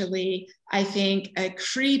actually, I think, a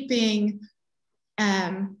creeping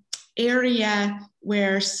area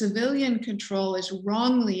where civilian control is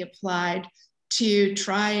wrongly applied to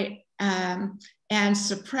try and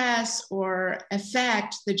suppress or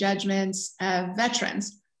affect the judgments of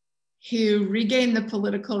veterans who regain the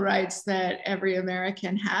political rights that every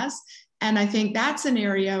American has. And I think that's an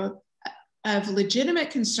area of legitimate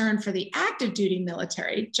concern for the active duty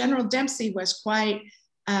military. General Dempsey was quite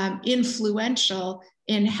influential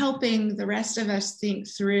in helping the rest of us think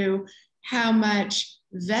through how much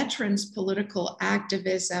veterans' political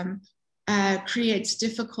activism creates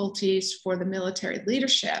difficulties for the military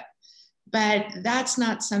leadership. But that's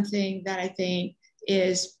not something that I think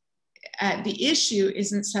is, the issue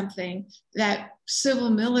isn't something that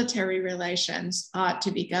civil-military relations ought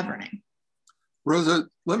to be governing. Rosa,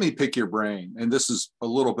 let me pick your brain, and this is a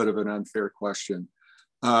little bit of an unfair question.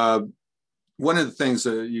 One of the things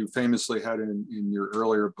that you famously had in your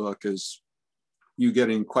earlier book is you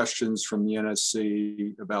getting questions from the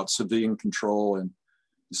NSC about civilian control, and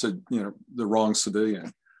you said, you know, the wrong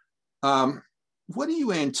civilian. What do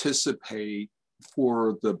you anticipate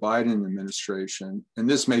for the Biden administration? And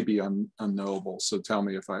this may be unknowable, so tell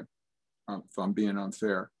me if I'm being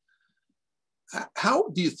unfair. How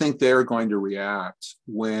do you think they're going to react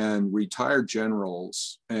when retired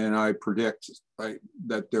generals, and I predict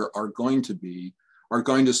that there are going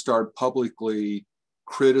to start publicly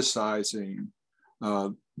criticizing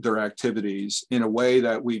their activities in a way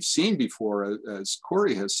that we've seen before, as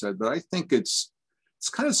Kori has said, but I think it's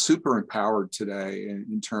kind of super empowered today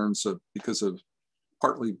in terms of,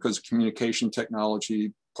 partly because of communication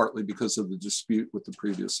technology, partly because of the dispute with the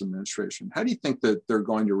previous administration. How do you think that they're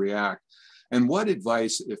going to react? And what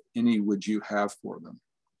advice, if any, would you have for them?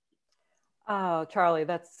 Oh, Charlie,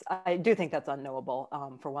 I do think that's unknowable,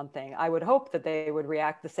 for one thing. I would hope that they would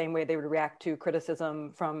react the same way they would react to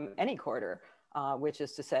criticism from any quarter, which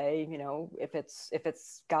is to say, you know, if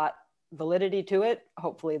it's got validity to it,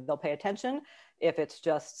 hopefully they'll pay attention. If it's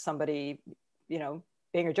just somebody, you know,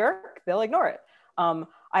 being a jerk, they'll ignore it. I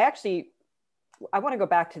want to go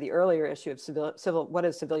back to the earlier issue of what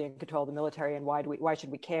is civilian control of the military, and why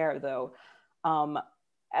should we care, though?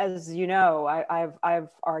 As you know, I've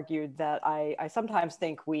argued that I sometimes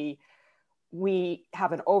think we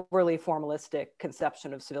have an overly formalistic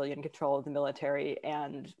conception of civilian control of the military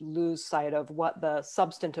and lose sight of what the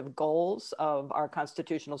substantive goals of our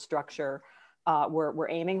constitutional structure we're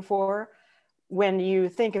aiming for. When you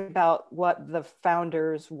think about what the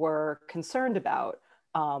founders were concerned about,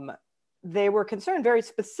 they were concerned very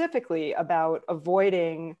specifically about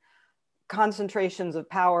avoiding concentrations of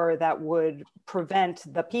power that would prevent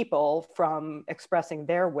the people from expressing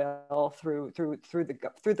their will through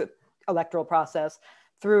the electoral process,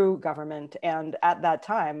 through government. And at that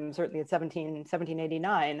time, certainly in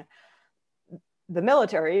 1789, the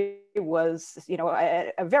military was, you know,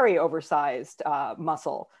 a very oversized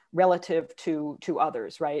muscle relative to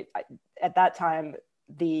others, right? At that time,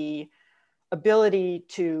 the ability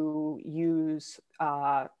to use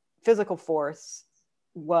physical force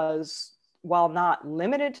was, while not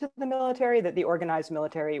limited to the military, that the organized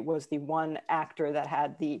military was the one actor that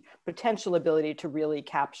had the potential ability to really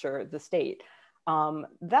capture the state.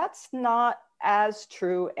 That's not as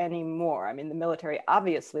true anymore. I mean, the military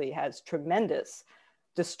obviously has tremendous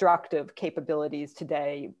destructive capabilities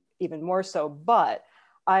today, even more so, but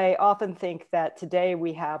I often think that today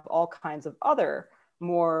we have all kinds of other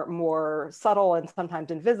more subtle and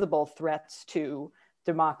sometimes invisible threats to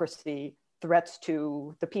democracy, threats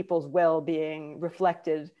to the people's will being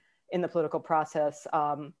reflected in the political process,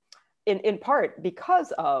 in part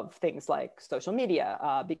because of things like social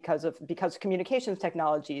media, because communications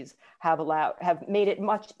technologies have made it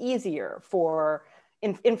much easier for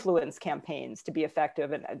influence campaigns to be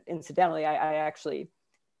effective. And incidentally, I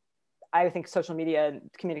think social media and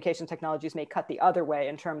communication technologies may cut the other way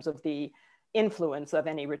in terms of the influence of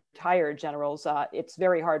any retired generals. It's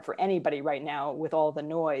very hard for anybody right now with all the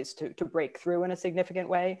noise to break through in a significant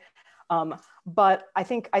way. But I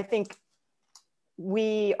think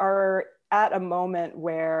we are at a moment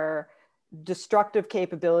where destructive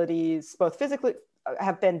capabilities, both physically,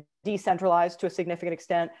 have been decentralized to a significant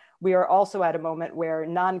extent. We are also at a moment where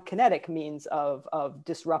non-kinetic means of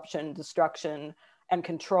disruption, destruction, and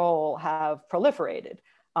control have proliferated.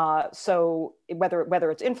 So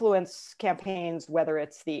whether it's influence campaigns, whether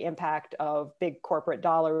it's the impact of big corporate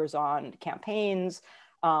dollars on campaigns,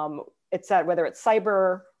 whether it's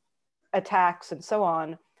cyber attacks and so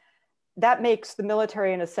on, that makes the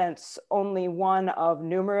military, in a sense, only one of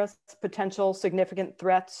numerous potential significant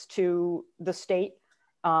threats to the state.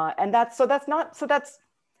 And that's not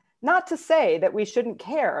to say that we shouldn't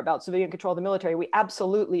care about civilian control of the military. We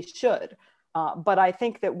absolutely should. But I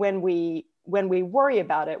think that when we worry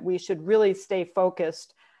about it, we should really stay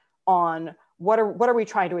focused on what are we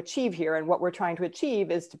trying to achieve here, and what we're trying to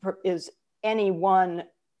achieve is any one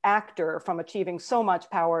actor from achieving so much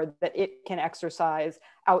power that it can exercise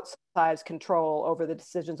outsized control over the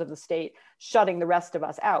decisions of the state, shutting the rest of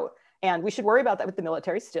us out. And we should worry about that with the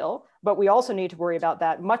military still, but we also need to worry about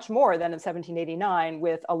that much more than in 1789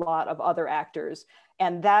 with a lot of other actors.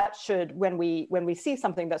 And that should, when we see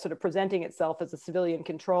something that's sort of presenting itself as a civilian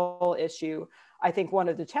control issue, I think one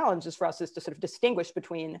of the challenges for us is to sort of distinguish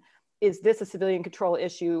between, is this a civilian control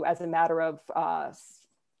issue as a matter of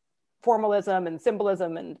formalism and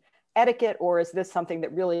symbolism and etiquette, or is this something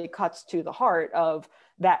that really cuts to the heart of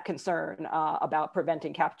that concern about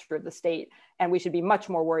preventing capture of the state? And we should be much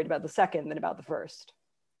more worried about the second than about the first.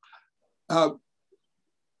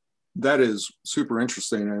 That is super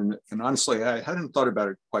interesting. And honestly, I hadn't thought about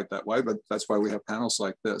it quite that way, but that's why we have panels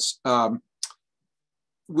like this.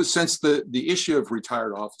 Since the issue of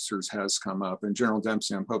retired officers has come up, and General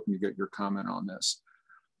Dempsey, I'm hoping to get your comment on this.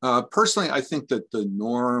 Personally, I think that the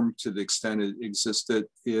norm, to the extent it existed,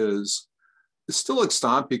 is still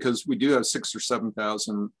extant, because we do have 6,000 or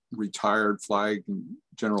 7,000 retired flag and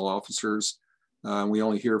general officers. We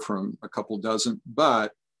only hear from a couple dozen.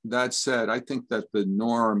 But that said, I think that the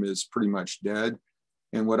norm is pretty much dead.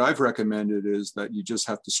 And what I've recommended is that you just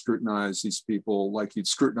have to scrutinize these people like you'd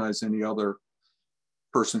scrutinize any other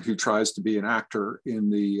person who tries to be an actor in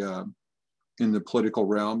the political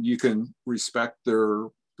realm. You can respect their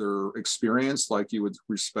experience like you would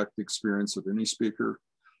respect the experience of any speaker.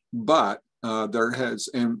 But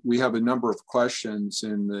we have a number of questions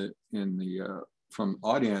from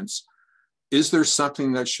audience. Is there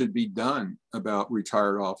something that should be done about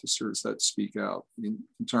retired officers that speak out in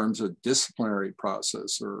terms of disciplinary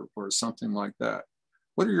process or something like that?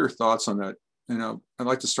 What are your thoughts on that? I'd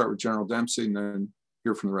like to start with General Dempsey and then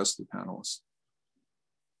hear from the rest of the panelists.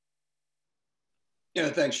 Yeah,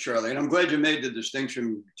 thanks, Charlie. And I'm glad you made the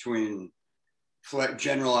distinction between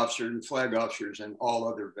general officers and flag officers and all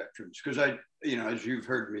other veterans, because as you've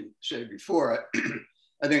heard me say before,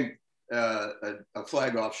 I think a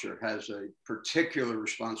flag officer has a particular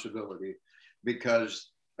responsibility because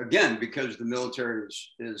the military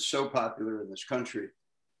is so popular in this country.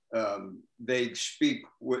 They speak,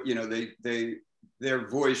 their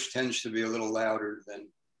voice tends to be a little louder than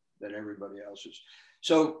everybody else's.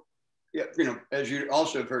 So, yeah, as you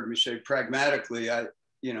also have heard me say, pragmatically,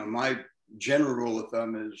 my general rule of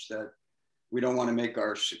thumb is that we don't want to make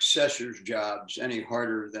our successors' jobs any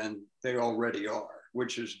harder than they already are,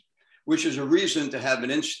 which is a reason to have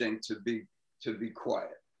an instinct to be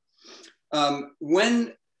quiet.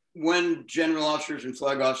 When general officers and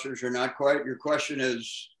flag officers are not quiet, your question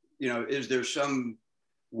is, is there some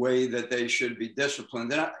way that they should be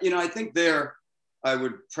disciplined? And I think I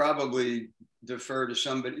would probably defer to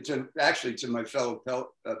somebody, to my fellow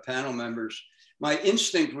panel members. My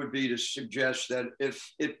instinct would be to suggest that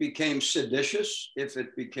if it became seditious, if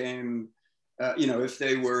it became, if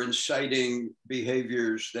they were inciting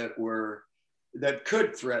behaviors that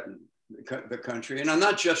could threaten the country, and I'm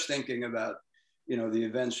not just thinking about, the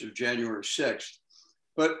events of January 6th,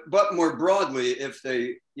 but more broadly, if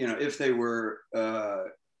they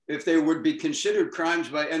would be considered crimes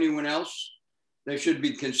by anyone else, they should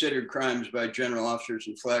be considered crimes by general officers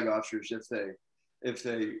and flag officers if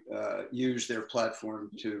they use their platform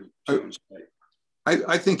to incite.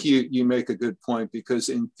 I think you make a good point, because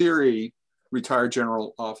in theory, retired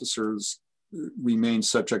general officers remain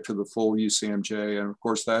subject to the full UCMJ. And of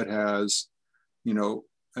course that has,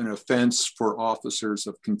 an offense for officers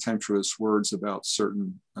of contemptuous words about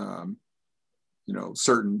certain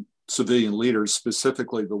civilian leaders,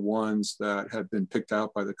 specifically the ones that have been picked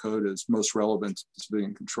out by the code as most relevant to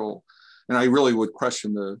civilian control. And I really would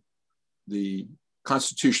question the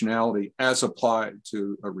constitutionality as applied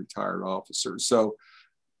to a retired officer. So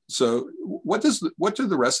what do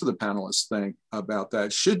the rest of the panelists think about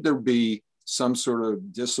that? Should there be some sort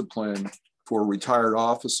of discipline for retired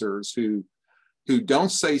officers who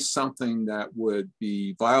don't say something that would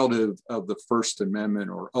be violative of the First Amendment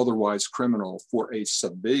or otherwise criminal for a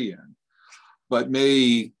civilian, but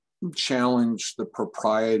may challenge the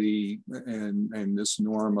propriety and this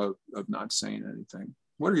norm of not saying anything?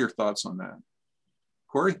 What are your thoughts on that?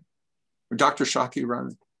 Kori? Or Dr. Schake,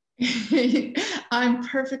 rather? I'm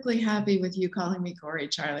perfectly happy with you calling me Kori,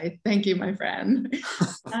 Charlie. Thank you, my friend.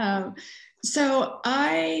 So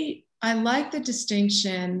I like the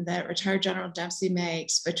distinction that Retired General Dempsey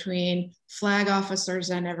makes between flag officers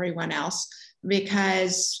and everyone else,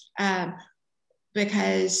 because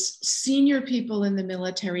because senior people in the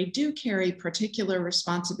military do carry particular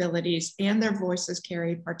responsibilities and their voices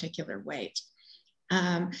carry particular weight.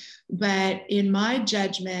 But in my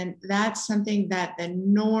judgment, that's something that the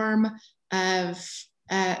norm of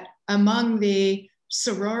among the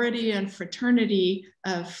sorority and fraternity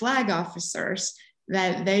of flag officers,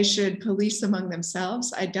 that they should police among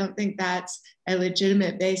themselves. I don't think that's a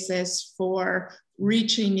legitimate basis for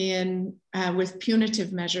reaching in with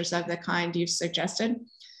punitive measures of the kind you've suggested.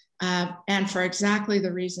 And for exactly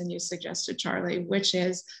the reason you suggested, Charlie, which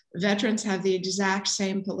is veterans have the exact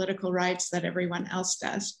same political rights that everyone else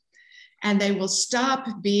does. And they will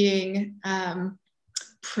stop being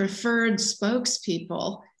preferred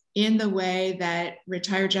spokespeople in the way that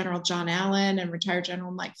retired General John Allen and retired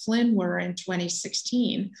General Mike Flynn were in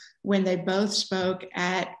 2016, when they both spoke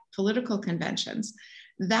at political conventions.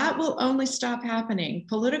 That will only stop happening.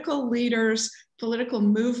 Political leaders, political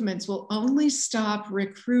movements will only stop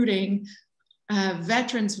recruiting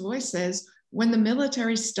veterans' voices when the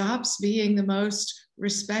military stops being the most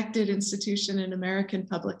respected institution in American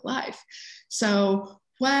public life. So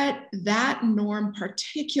what that norm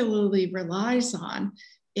particularly relies on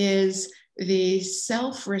is the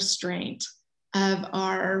self-restraint of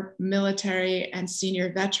our military and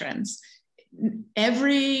senior veterans.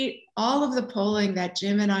 All of the polling that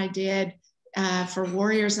Jim and I did for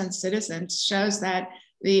Warriors and Citizens shows that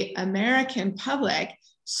the American public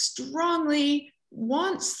strongly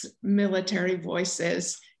wants military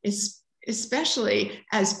voices, especially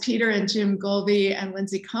as Peter and Jim Golby and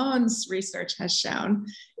Lindsay Cohn's research has shown,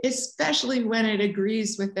 especially when it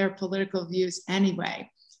agrees with their political views anyway.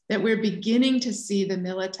 That we're beginning to see the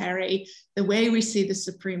military the way we see the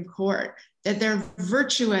Supreme Court, that they're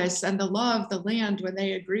virtuous and the law of the land when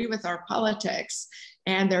they agree with our politics,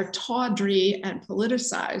 and they're tawdry and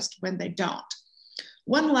politicized when they don't.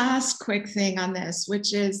 One last quick thing on this,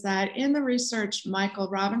 which is that in the research Michael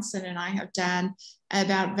Robinson and I have done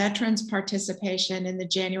about veterans' participation in the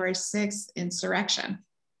January 6th insurrection,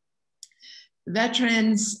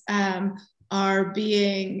 veterans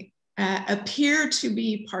appear to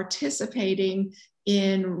be participating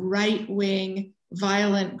in right-wing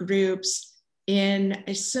violent groups in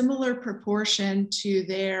a similar proportion to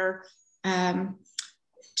their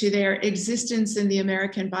existence in the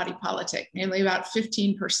American body politic, namely about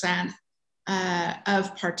 15%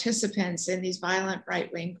 of participants in these violent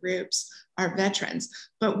right-wing groups are veterans.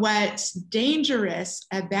 But what's dangerous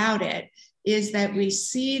about it is that we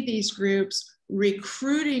see these groups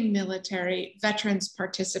recruiting military veterans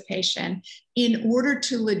participation in order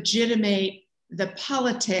to legitimate the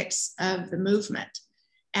politics of the movement.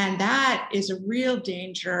 And that is a real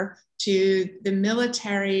danger to the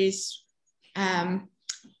military's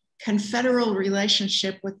confederal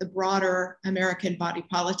relationship with the broader American body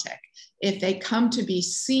politic. If they come to be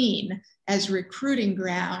seen as recruiting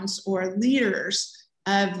grounds or leaders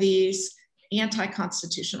of these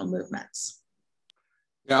anti-constitutional movements.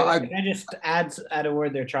 Yeah, can I just add a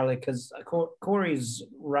word there, Charlie, because Kori's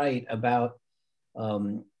right about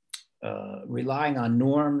relying on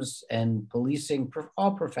norms and policing.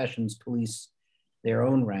 All professions police their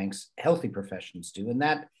own ranks. Healthy professions do, and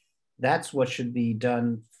that's what should be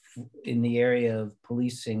done in the area of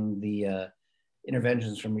policing the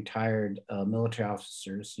interventions from retired military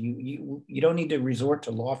officers. You don't need to resort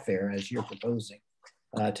to lawfare as you're proposing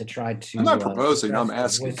to try to. I'm not proposing. I'm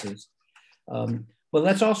asking. But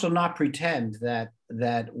let's also not pretend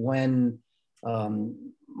that when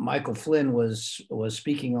Michael Flynn was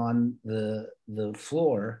speaking on the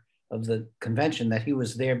floor of the convention that he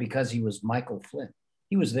was there because he was Michael Flynn.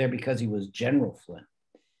 He was there because he was General Flynn.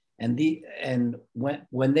 And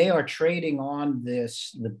when they are trading on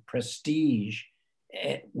the prestige,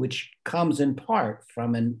 which comes in part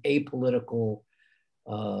from an apolitical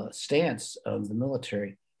stance of the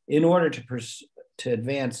military, in order to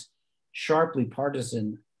advance sharply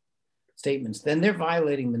partisan statements, then they're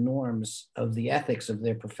violating the norms of the ethics of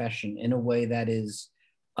their profession in a way that is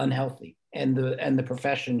unhealthy. And the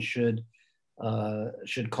profession should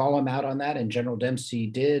call them out on that. And General Dempsey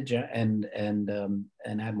did, and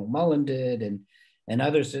Admiral Mullen did, and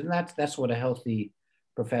others. And that's what a healthy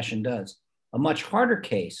profession does. A much harder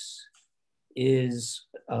case is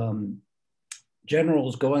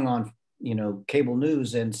generals going on, cable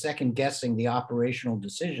news and second guessing the operational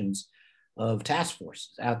decisions of task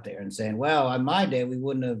forces out there and saying, well, on my day, we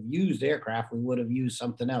wouldn't have used aircraft, we would have used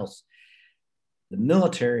something else. The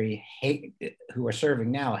military who are serving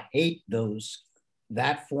now hate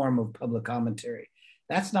that form of public commentary.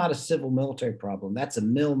 That's not a civil military problem. That's a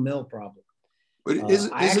mill problem. But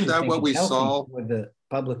isn't that what we saw? For the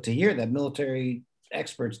public to hear that military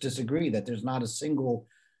experts disagree that there's not a single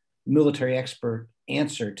military expert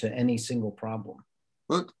answer to any single problem.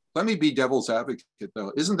 Look, let me be devil's advocate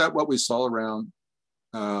though. Isn't that what we saw around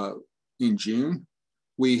in June?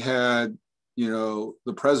 We had,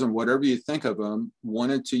 the president, whatever you think of him,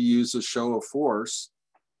 wanted to use a show of force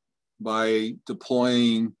by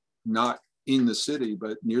deploying, not in the city,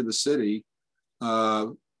 but near the city,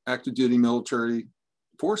 active duty military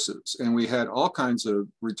forces. And we had all kinds of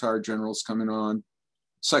retired generals coming on,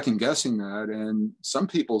 second guessing that. And some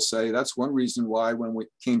people say that's one reason why when we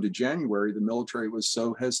came to January, the military was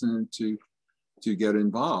so hesitant to get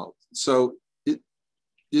involved. So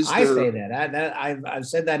I say that. I've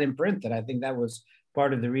said that in print, that I think that was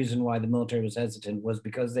part of the reason why the military was hesitant, was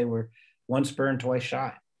because they were once burned, twice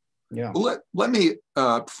shy. Yeah. Well, let me,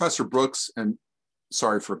 Professor Brooks, and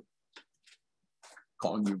sorry for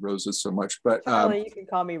calling you Rosa so much, but Charlie, you can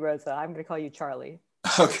call me Rosa. I'm going to call you Charlie.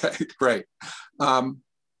 Okay, great. A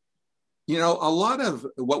lot of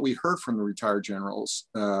what we heard from the retired generals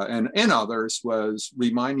and others was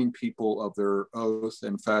reminding people of their oath.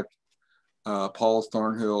 In fact, Paul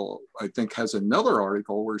Thornhill, I think, has another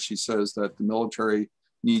article where she says that the military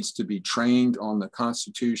needs to be trained on the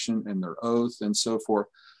Constitution and their oath and so forth.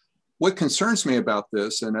 What concerns me about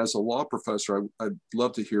this, and as a law professor, I'd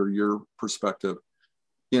love to hear your perspective.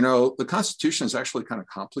 The Constitution is actually kind of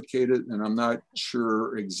complicated, and I'm not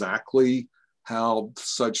sure exactly how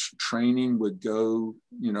such training would go,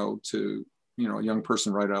 to, a young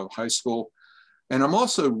person right out of high school. And I'm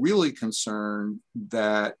also really concerned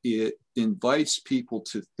that it invites people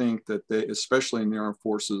to think that they, especially in the armed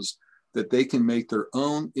forces, that they can make their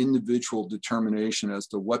own individual determination as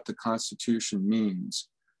to what the Constitution means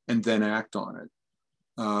and then act on it.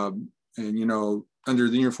 Under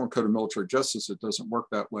the Uniform Code of Military Justice, it doesn't work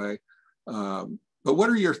that way. But what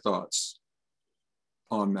are your thoughts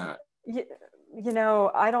on that?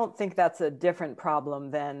 I don't think that's a different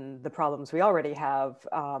problem than the problems we already have,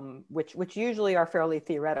 which usually are fairly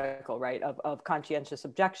theoretical, right? Of conscientious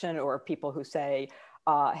objection, or people who say,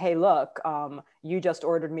 hey, look, you just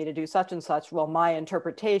ordered me to do such and such. Well, my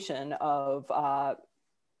interpretation of the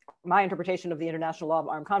international law of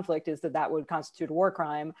armed conflict is that would constitute a war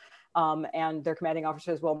crime. And their commanding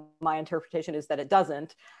officer says, well, my interpretation is that it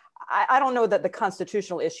doesn't. I don't know that the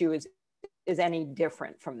constitutional issue is any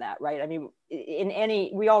different from that, right? I mean,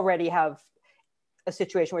 we already have a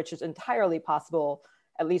situation which is entirely possible,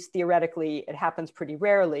 at least theoretically, it happens pretty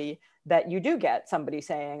rarely, that you do get somebody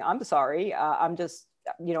saying, I'm sorry, I'm just,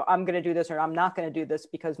 I'm going to do this, or I'm not going to do this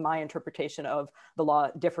because my interpretation of the law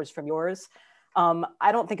differs from yours.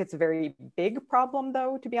 I don't think it's a very big problem,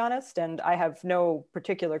 though, to be honest, and I have no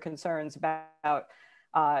particular concerns about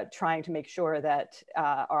trying to make sure that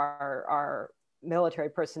our military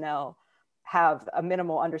personnel have a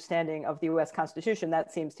minimal understanding of the US Constitution.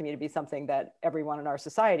 That seems to me to be something that everyone in our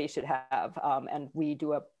society should have, and we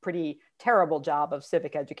do a pretty terrible job of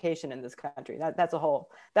civic education in this country. That's a whole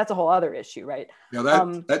other issue, right? Yeah,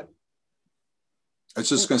 I was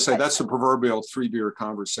just going to say that's the proverbial 3-beer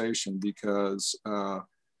conversation, because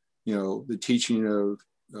the teaching of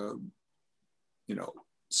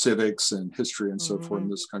civics and history and so forth in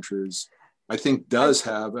this country does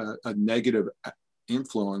have a negative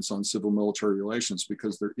influence on civil military relations,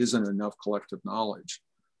 because there isn't enough collective knowledge.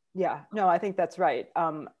 Yeah, no, I think that's right.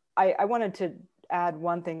 I wanted to add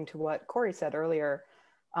one thing to what Kori said earlier.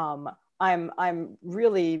 I'm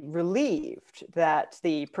really relieved that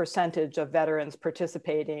the percentage of veterans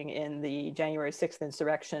participating in the January 6th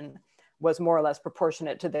insurrection was more or less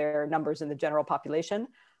proportionate to their numbers in the general population,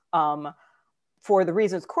 for the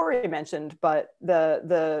reasons Kori mentioned, but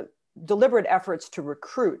the deliberate efforts to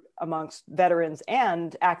recruit amongst veterans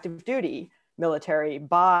and active duty military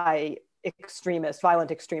by violent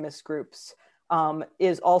extremist groups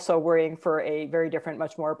is also worrying for a very different,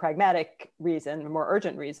 much more pragmatic reason, a more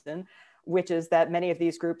urgent reason, which is that many of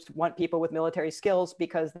these groups want people with military skills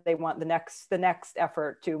because they want the next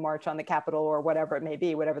effort to march on the Capitol or whatever it may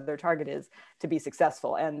be, whatever their target is, to be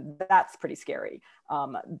successful. And that's pretty scary.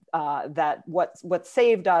 That what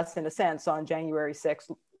saved us, in a sense, on January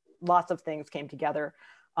 6th, lots of things came together.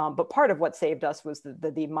 But part of what saved us was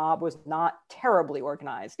the mob was not terribly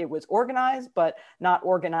organized. It was organized, but not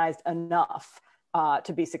organized enough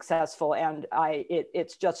to be successful. And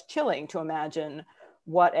it's just chilling to imagine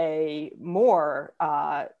what a more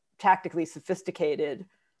tactically sophisticated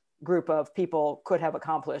group of people could have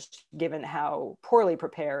accomplished, given how poorly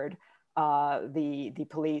prepared the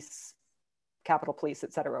police, Capitol Police,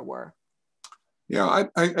 et cetera, were. Yeah,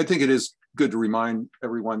 I think it is good to remind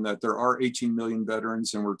everyone that there are 18 million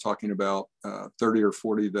veterans, and we're talking about 30 or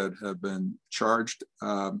 40 that have been charged.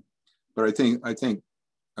 But I think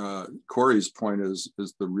Kori's point is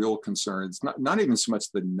the real concern. It's not even so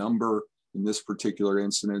much the number in this particular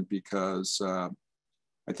incident, because I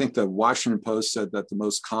think the Washington Post said that the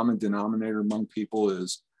most common denominator among people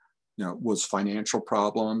was financial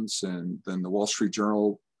problems, and then the Wall Street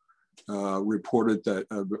Journal reported that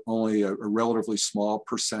only a relatively small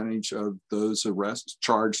percentage of those arrests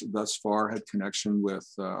charged thus far had connection with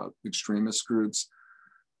extremist groups.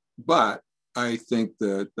 But I think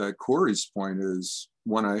that Kori's point is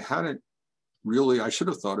one I should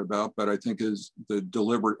have thought about, but I think is the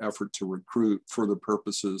deliberate effort to recruit for the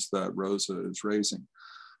purposes that Rosa is raising.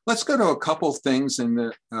 Let's go to a couple of things in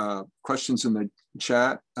the questions in the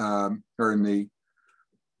chat,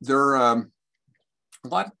 there are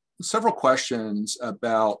several questions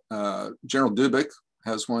about, General Dubik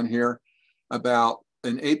has one here, about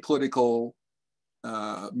an apolitical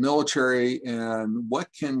military and what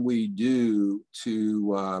can we do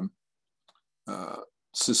to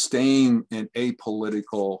sustain an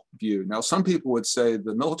apolitical view. Now, some people would say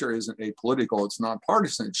the military isn't apolitical, it's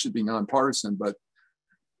nonpartisan, it should be nonpartisan, but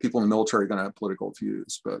people in the military are going to have political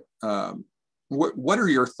views. But what are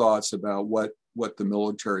your thoughts about what the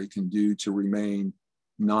military can do to remain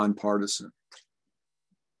nonpartisan?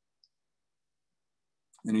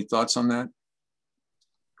 Any thoughts on that,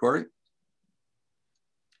 Kori?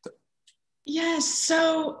 Yes,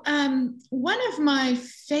 so one of my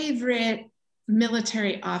favorite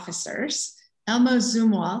military officers, Elmo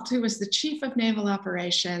Zumwalt, who was the chief of naval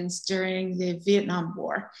operations during the Vietnam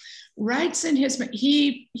War, writes in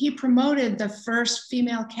he promoted the first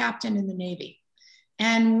female captain in the Navy.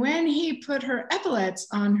 And when he put her epaulets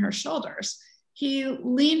on her shoulders, he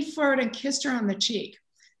leaned forward and kissed her on the cheek.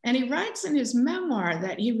 And he writes in his memoir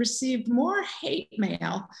that he received more hate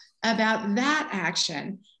mail about that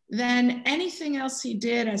action than anything else he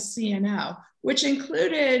did as CNO, which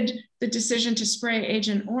included the decision to spray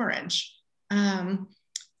Agent Orange. And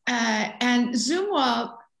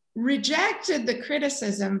Zumwalt rejected the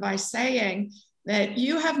criticism by saying that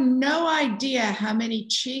you have no idea how many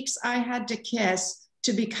cheeks I had to kiss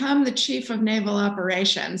to become the chief of naval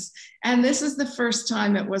operations. And this is the first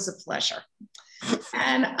time it was a pleasure.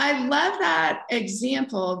 And I love that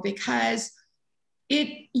example because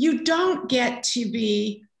you don't get to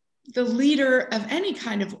be the leader of any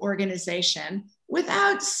kind of organization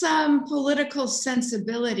without some political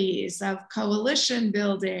sensibilities of coalition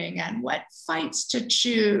building and what fights to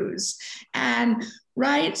choose. And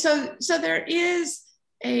right, so there is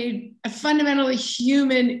a fundamentally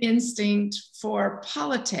human instinct for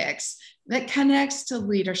politics that connects to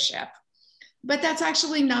leadership. But that's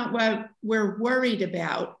actually not what we're worried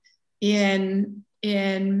about in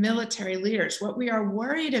military leaders. What we are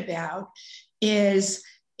worried about is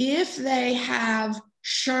if they have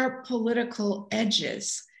sharp political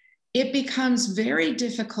edges, it becomes very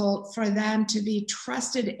difficult for them to be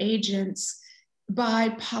trusted agents by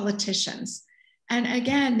politicians. And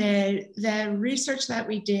again, the research that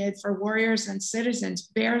we did for Warriors and Citizens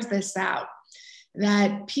bears this out,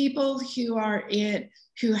 that people who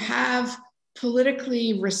have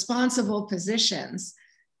politically responsible positions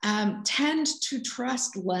tend to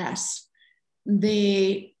trust less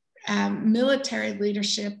the military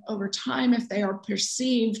leadership over time if they are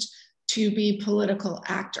perceived to be political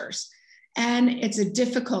actors. And it's a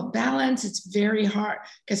difficult balance. It's very hard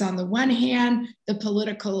because on the one hand,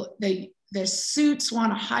 the suits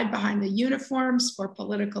want to hide behind the uniforms for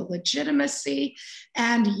political legitimacy,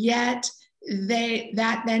 and yet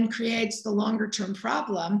that then creates the longer term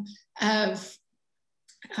problem of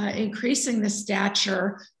increasing the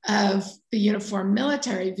stature of the uniformed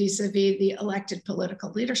military vis-a-vis the elected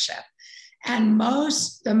political leadership. And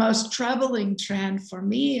the most troubling trend for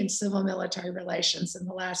me in civil military relations in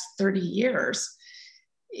the last 30 years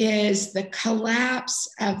is the collapse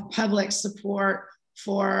of public support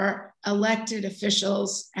for elected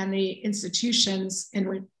officials and the institutions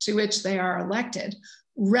to which they are elected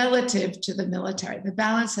relative to the military. The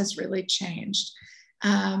balance has really changed.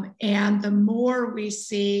 And the more we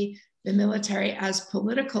see the military as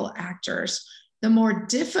political actors, the more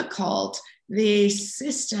difficult the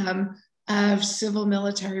system of civil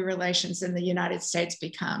military relations in the United States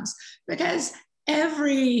becomes, because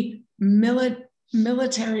every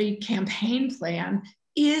military campaign plan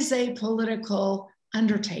is a political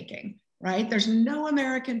undertaking, right? There's no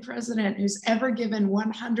American president who's ever given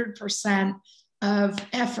 100% of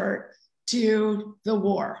effort to the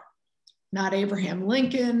war. Not Abraham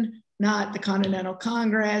Lincoln, not the Continental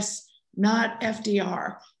Congress, not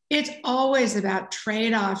FDR. It's always about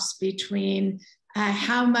trade-offs between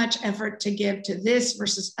how much effort to give to this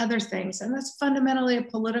versus other things. And that's fundamentally a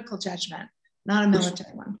political judgment, not a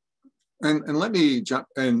military one. And let me jump,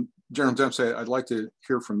 and General Dempsey, I'd like to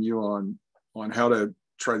hear from you on how to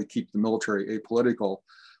try to keep the military apolitical.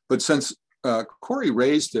 But since Kori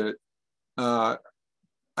raised it, I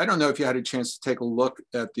don't know if you had a chance to take a look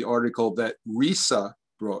at the article that Rosa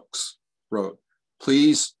Brooks wrote.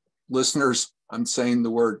 Please, listeners, I'm saying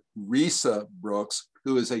the word Rosa Brooks,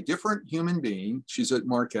 who is a different human being. She's at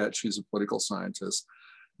Marquette, she's a political scientist,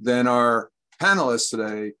 than our panelists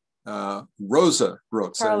today, Rosa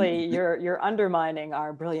Brooks. Charlie, you're undermining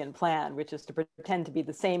our brilliant plan, which is to pretend to be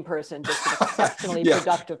the same person, just an exceptionally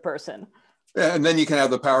productive person. And then you can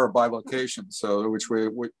have the power of bilocation, so which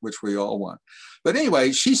we all want. But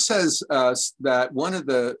anyway, she says that one of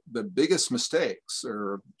the biggest mistakes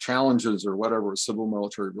or challenges or whatever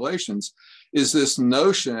civil-military relations is this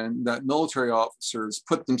notion that military officers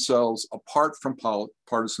put themselves apart from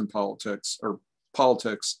partisan politics or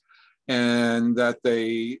politics, and that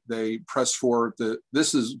they press forward.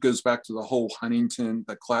 Goes back to the whole Huntington,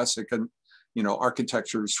 the classic,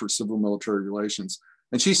 architectures for civil-military relations.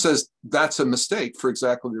 And she says that's a mistake for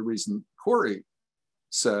exactly the reason Kori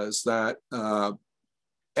says, that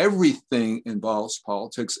everything involves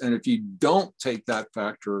politics. And if you don't take that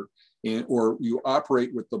factor in, or you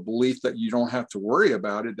operate with the belief that you don't have to worry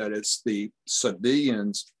about it, that it's the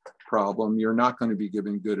civilians' problem, you're not going to be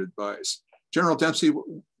giving good advice. General Dempsey,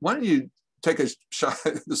 why don't you take a shot,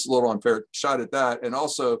 this is a little unfair, shot at that, and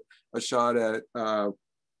also a shot at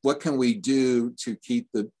what can we do to keep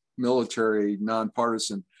the military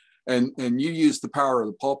nonpartisan? And you used the power of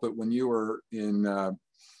the pulpit when you were in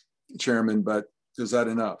chairman, but is that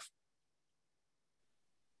enough?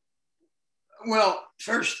 Well,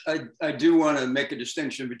 first, I do want to make a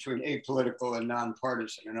distinction between apolitical and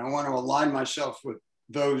nonpartisan. And I want to align myself with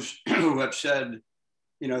those who have said,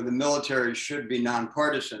 the military should be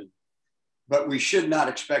nonpartisan, but we should not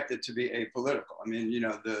expect it to be apolitical. I mean,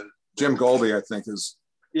 Jim Golby, I think, is.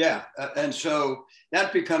 Yeah, and so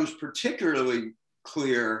that becomes particularly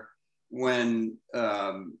clear when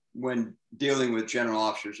dealing with general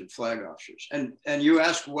officers and flag officers. And you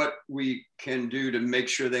ask what we can do to make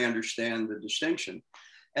sure they understand the distinction.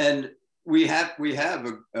 And we have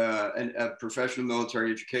a professional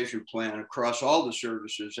military education plan across all the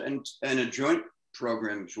services, and a joint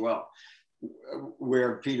program as well,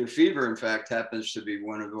 where Peter Fever, in fact, happens to be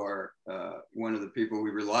one of the people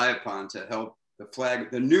we rely upon to help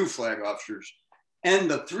the new flag officers and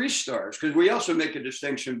the 3 stars, because we also make a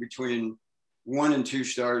distinction between 1 and 2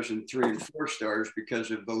 stars and 3 and 4 stars because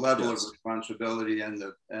of the level of responsibility and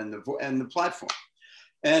the platform.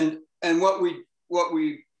 And what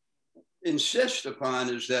we insist upon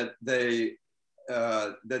is that they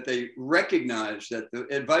recognize that the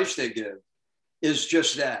advice they give is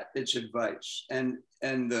just that, it's advice. And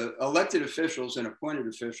the elected officials and appointed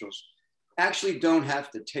officials actually don't have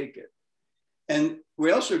to take it. And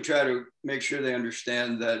we also try to make sure they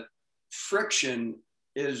understand that friction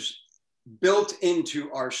is built into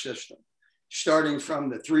our system, starting from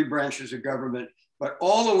the 3 branches of government, but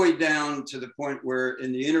all the way down to the point where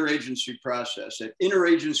in the interagency process, at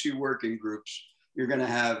interagency working groups, you're going to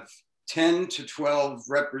have 10 to 12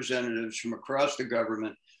 representatives from across the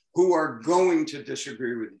government who are going to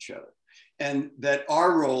disagree with each other. And that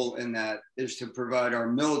our role in that is to provide our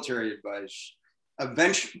military advice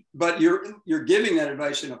eventually, but you're giving that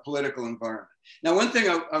advice in a political environment. Now, one thing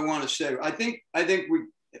I want to say, I think we,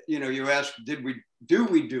 you asked, do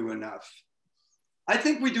we do enough? I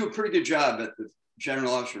think we do a pretty good job at the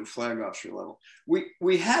general officer and flag officer level.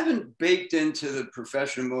 We haven't baked into the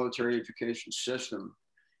professional military education system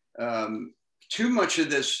too much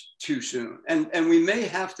of this too soon. And we may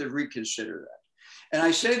have to reconsider that. And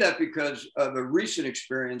I say that because of a recent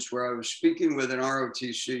experience where I was speaking with an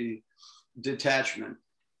ROTC detachment,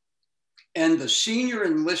 and the senior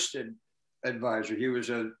enlisted advisor, he was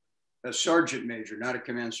a sergeant major, not a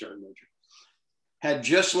command sergeant major, had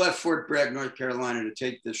just left Fort Bragg, North Carolina to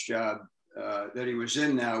take this job that he was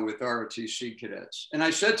in now with ROTC cadets. And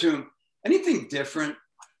I said to him, anything different,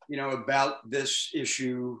 about this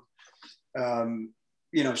issue,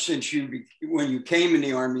 since when you came in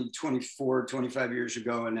the Army 24, 25 years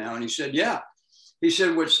ago and now? And he said, yeah. He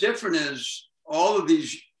said, what's different is all of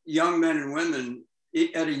these young men and women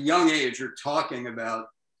at a young age are talking about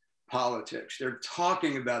politics. They're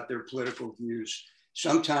talking about their political views.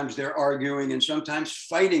 Sometimes they're arguing and sometimes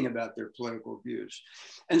fighting about their political views.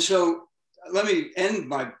 And so let me end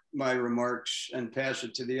my remarks and pass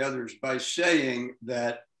it to the others by saying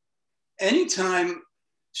that anytime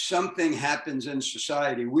something happens in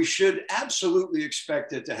society, we should absolutely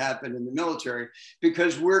expect it to happen in the military,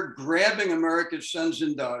 because we're grabbing America's sons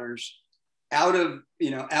and daughters out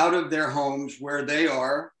of their homes where they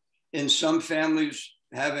are, in some families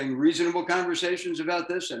having reasonable conversations about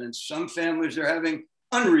this, and in some families they're having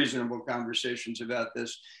unreasonable conversations about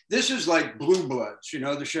this. This is like Blue Bloods, you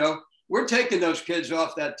know, the show. We're taking those kids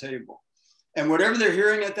off that table. And whatever they're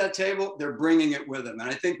hearing at that table, they're bringing it with them. And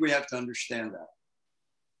I think we have to understand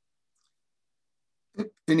that.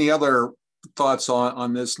 Any other thoughts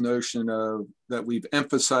on this notion of that we've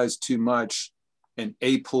emphasized too much an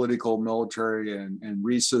apolitical military, and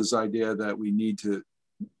Risa's idea that we need to,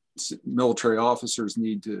 military officers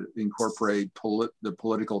need to incorporate the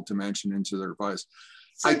political dimension into their advice?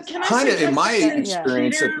 So I kind of, in my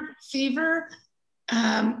experience, Peter Fever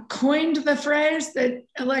coined the phrase that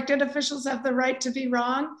elected officials have the right to be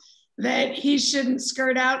wrong, that he shouldn't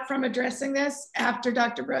skirt out from addressing this after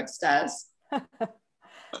Dr. Brooks does.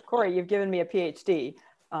 Kori, you've given me a PhD.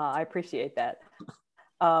 I appreciate that.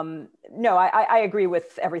 No, I agree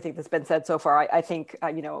with everything that's been said so far. I think,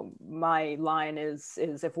 you know, my line is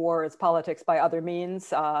if war is politics by other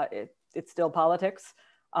means, it's still politics.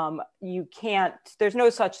 You can't, there's no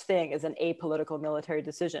such thing as an apolitical military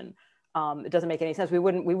decision. It doesn't make any sense. We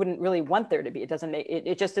wouldn't really want there to be. It doesn't make,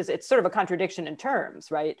 it just is, it's sort of a contradiction in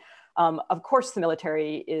terms, right? Of course, the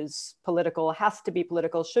military is political, has to be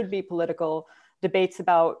political, should be political. Debates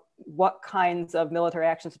about what kinds of military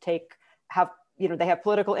actions to take have, you know, they have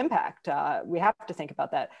political impact. We have to think about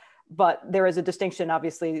that. But there is a distinction,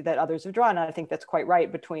 obviously, that others have drawn, and I think that's quite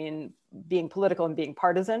right, between being political and being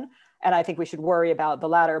partisan. And I think we should worry about the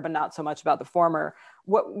latter, but not so much about the former.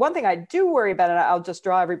 One thing I do worry about, and I'll just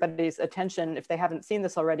draw everybody's attention if they haven't seen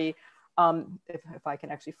this already, if I can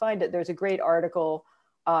actually find it, there's a great article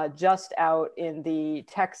just out in the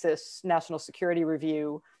Texas National Security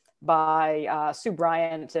Review by Sue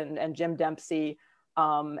Bryant and Jim Dempsey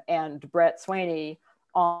and Brett Swaney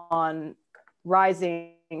on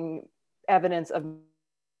rising evidence of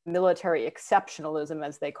military exceptionalism,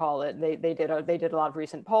 as they call it. They did a lot of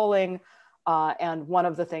recent polling, and one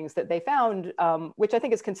of the things that they found, which I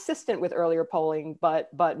think is consistent with earlier polling,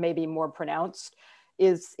 but maybe more pronounced,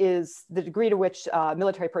 is the degree to which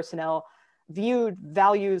military personnel viewed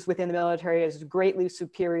values within the military as greatly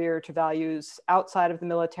superior to values outside of the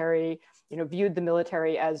military. You know, viewed the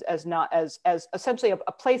military as essentially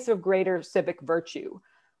a place of greater civic virtue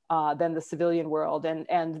than the civilian world,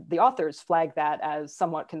 and the authors flagged that as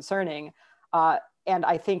somewhat concerning. And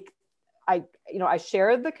I think I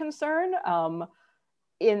shared the concern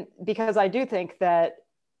because I do think that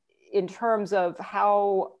in terms of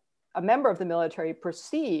how a member of the military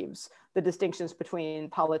perceives the distinctions between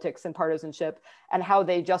politics and partisanship and how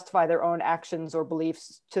they justify their own actions or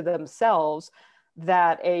beliefs to themselves,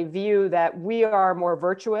 that a view that we are more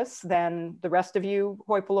virtuous than the rest of you,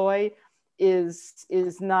 hoi polloi, is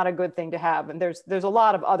not a good thing to have. And there's a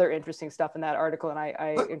lot of other interesting stuff in that article, and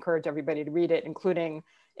I encourage everybody to read it, including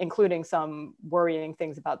some worrying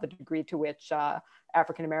things about the degree to which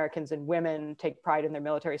African Americans and women take pride in their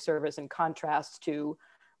military service in contrast to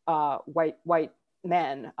white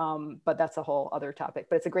men. But that's a whole other topic,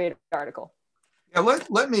 but it's a great article.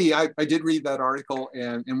 Yeah, I did read that article,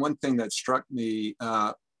 and one thing that struck me,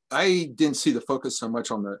 I didn't see the focus so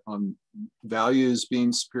much on values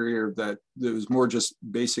being superior, that it was more just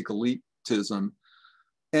basic elitism.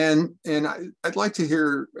 And I'd like to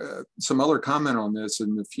hear some other comment on this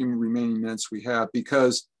in the few remaining minutes we have,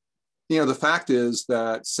 because, you know, the fact is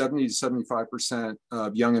that 70 to 75%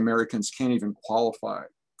 of young Americans can't even qualify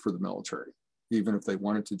for the military, even if they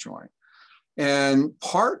wanted to join. And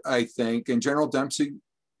part, I think, and General Dempsey,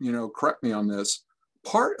 you know, correct me on this,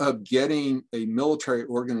 part of getting a military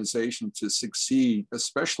organization to succeed,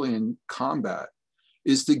 especially in combat,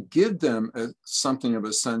 is to give them something of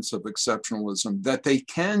a sense of exceptionalism, that they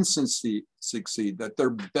can succeed, that they're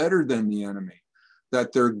better than the enemy,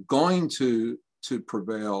 that they're going to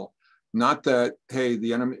prevail, not that, hey,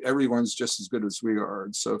 the enemy, everyone's just as good as we are,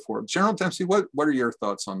 and so forth. General Dempsey, what are your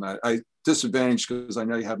thoughts on that? I disadvantaged because I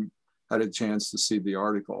know you haven't had a chance to see the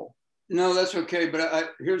article. No, that's okay.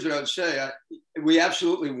 But here's what I would say. We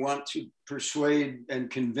absolutely want to persuade and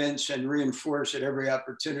convince and reinforce at every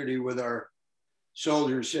opportunity with our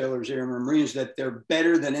soldiers, sailors, airmen, Marines that they're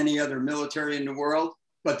better than any other military in the world,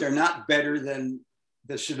 but they're not better than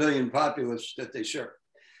the civilian populace that they serve.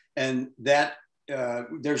 And that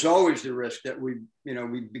there's always the risk that we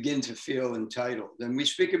begin to feel entitled. And we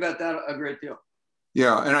speak about that a great deal.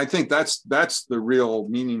 Yeah, and I think that's the real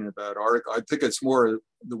meaning of that article. I think it's more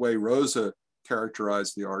the way Rosa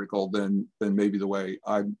characterized the article than maybe the way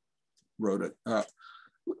I wrote it.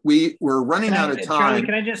 We're running out of time. Charlie,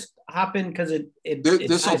 can I just hop in, because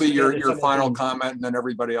this will be your final comment, and then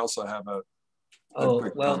everybody else will have a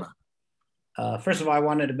quick comment. First of all, I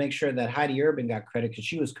wanted to make sure that Heidi Urban got credit because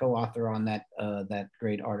she was co-author on that that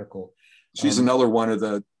great article. She's another one of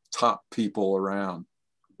the top people around.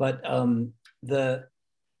 But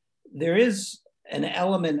there is an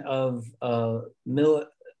element of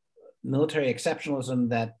military exceptionalism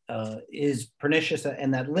that is pernicious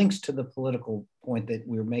and that links to the political point that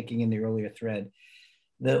we were making in the earlier thread.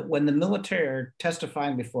 When the military are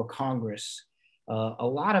testifying before Congress, a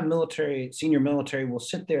lot of senior military will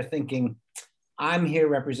sit there thinking, I'm here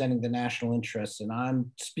representing the national interests and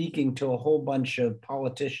I'm speaking to a whole bunch of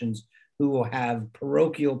politicians who will have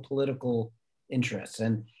parochial political interests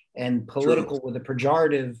and political with a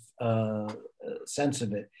pejorative sense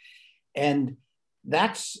of it. And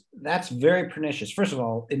that's very pernicious. First of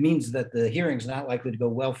all, it means that the hearing's not likely to go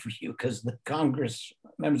well for you because the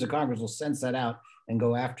members of Congress will sense that out and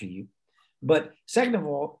go after you. But second of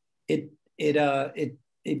all, it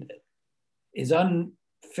is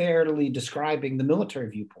unfairly describing the military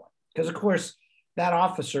viewpoint because, of course, that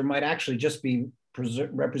officer might actually just be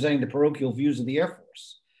representing the parochial views of the Air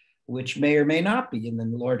Force, which may or may not be in the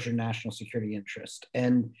larger national security interest,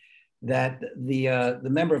 and that the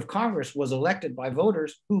member of Congress was elected by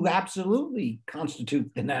voters who absolutely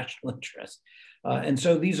constitute the national interest. And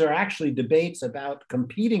so these are actually debates about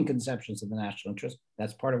competing conceptions of the national interest.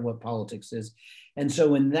 That's part of what politics is. And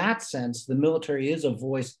so in that sense, the military is a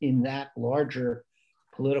voice in that larger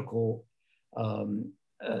political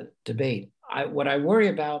debate. What I worry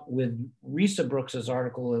about with Risa Brooks's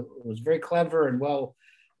article, it was very clever and well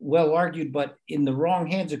argued, but in the wrong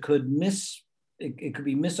hands, it could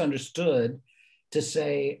be misunderstood to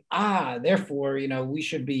say, therefore, we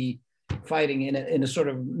should be fighting in a sort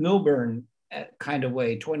of Milburn kind of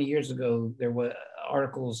way. 20 years ago, there were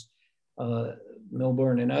articles,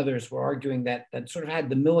 Milburn and others were arguing that sort of had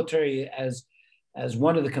the military as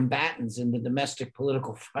one of the combatants in the domestic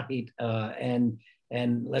political fight,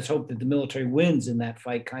 and let's hope that the military wins in that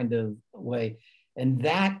fight kind of way. And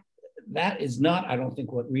that is not, I don't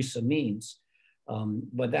think, what Risa means.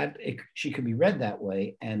 But she could be read that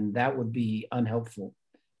way, and that would be unhelpful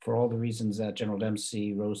for all the reasons that General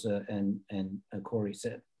Dempsey, Rosa, and Kori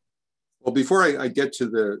said. Well, before I get to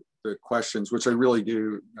the questions, which I really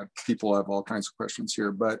do, people have all kinds of questions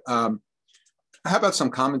here, but how about some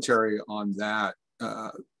commentary on that?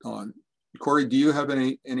 On Kori, do you have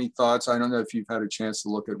any thoughts? I don't know if you've had a chance to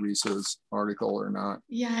look at Risa's article or not.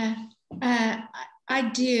 Yeah. I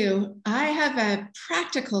do. I have a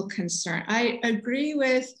practical concern. I agree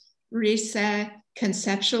with Risa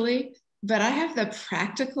conceptually, but I have the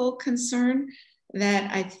practical concern that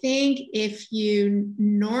I think if you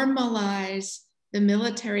normalize the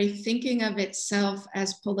military thinking of itself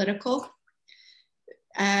as political,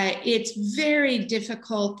 it's very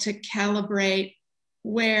difficult to calibrate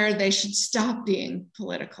where they should stop being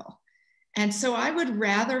political. And so I would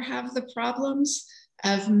rather have the problems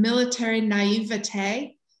of military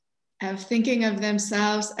naivete, of thinking of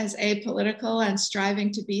themselves as apolitical and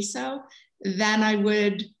striving to be so, than I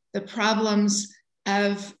would the problems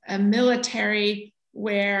of a military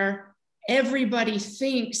where everybody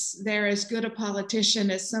thinks they're as good a politician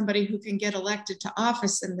as somebody who can get elected to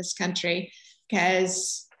office in this country,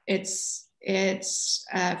 because it's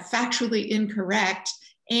factually incorrect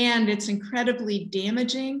and it's incredibly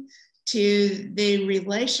damaging to the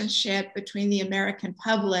relationship between the American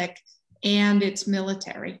public and its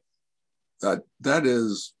military. That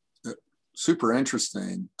is super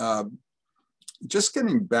interesting. Just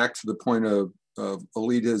getting back to the point of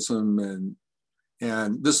elitism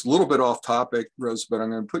and this a little bit off topic, Rosa, but I'm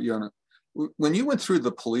going to put you on it. When you went through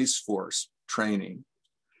the police force training,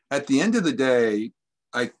 at the end of the day,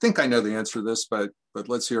 I think I know the answer to this, but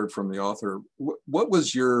let's hear it from the author. What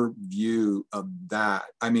was your view of that?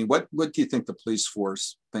 I mean, what do you think the police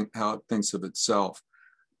force how it thinks of itself?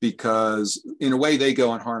 Because in a way they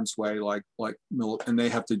go in harm's way, and they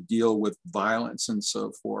have to deal with violence and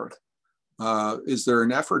so forth. Is there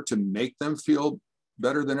an effort to make them feel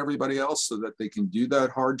better than everybody else so that they can do that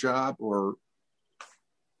hard job? Or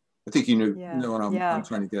I think you know what I'm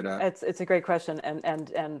trying to get at. It's a great question,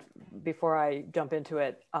 and before I jump into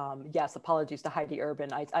it, yes, apologies to Heidi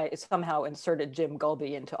Urban. I somehow inserted Jim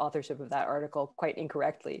Gulby into authorship of that article quite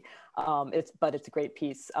incorrectly. But it's a great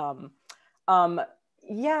piece.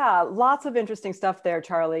 Yeah, lots of interesting stuff there,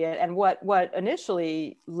 Charlie. And what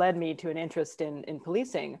initially led me to an interest in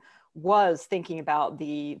policing was thinking about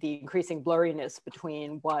the increasing blurriness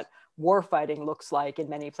between what warfighting looks like in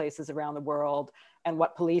many places around the world and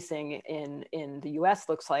what policing in the US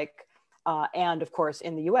looks like. And of course,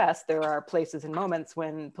 in the US, there are places and moments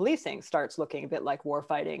when policing starts looking a bit like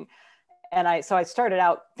warfighting. so I started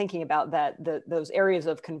out thinking about those areas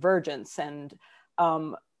of convergence, and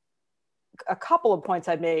a couple of points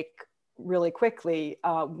I'd make really quickly.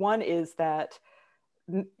 One is that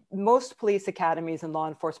most police academies and law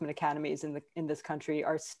enforcement academies in this country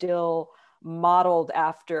are still modeled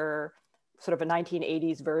after sort of a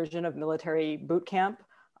 1980s version of military boot camp.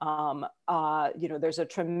 There's a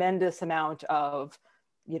tremendous amount of,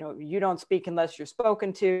 you don't speak unless you're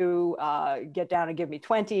spoken to, get down and give me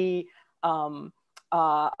 20. I'm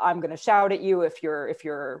going to shout at you if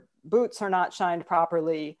your boots are not shined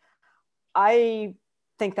properly. I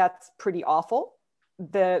think that's pretty awful.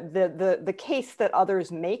 The case that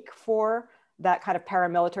others make for that kind of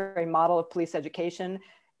paramilitary model of police education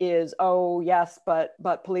is, oh yes, but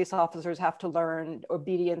police officers have to learn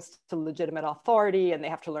obedience to legitimate authority, and they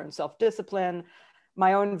have to learn self-discipline.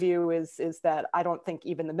 My own view is that I don't think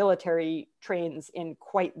even the military trains in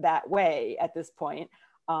quite that way at this point.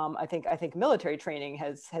 I think military training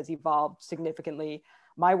has evolved significantly.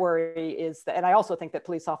 My worry is that, and I also think that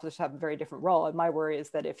police officers have a very different role. And my worry is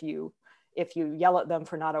that if you yell at them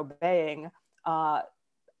for not obeying,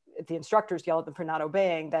 if the instructors yell at them for not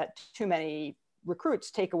obeying, that too many recruits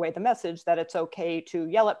take away the message that it's okay to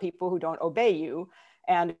yell at people who don't obey you.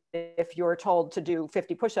 And if you're told to do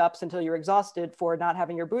 50 push-ups until you're exhausted for not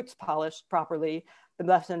having your boots polished properly, the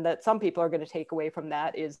lesson that some people are going to take away from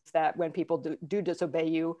that is that when people do disobey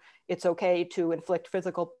you, it's okay to inflict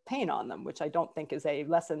physical pain on them, which I don't think is a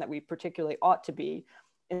lesson that we particularly ought to be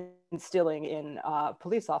instilling in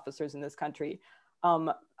police officers in this country.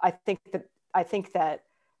 I think that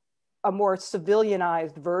a more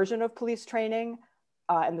civilianized version of police training,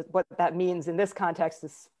 and what that means in this context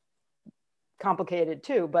is complicated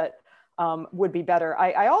too, but would be better.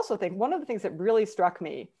 I also think one of the things that really struck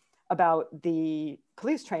me about the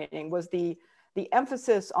police training was the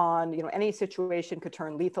emphasis on, any situation could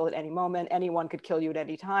turn lethal at any moment, anyone could kill you at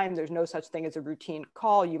any time, there's no such thing as a routine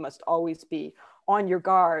call, you must always be on your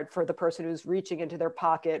guard for the person who's reaching into their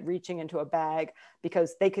pocket, reaching into a bag,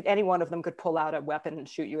 because any one of them could pull out a weapon and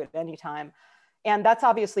shoot you at any time. And that's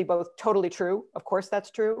obviously both totally true, of course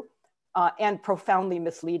that's true, and profoundly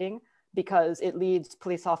misleading, because it leads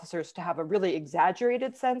police officers to have a really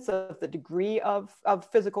exaggerated sense of the degree of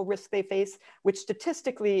physical risk they face, which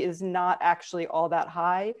statistically is not actually all that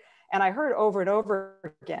high. And I heard over and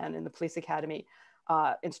over again in the police academy,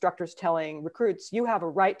 instructors telling recruits, you have a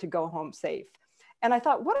right to go home safe. And I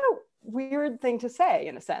thought, what a weird thing to say,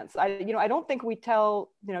 in a sense. I don't think we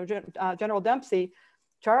tell, General Dempsey,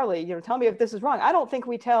 Charlie, tell me if this is wrong. I don't think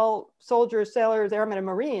we tell soldiers, sailors, airmen, and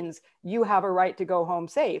Marines, you have a right to go home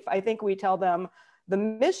safe. I think we tell them the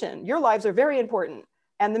mission, your lives are very important,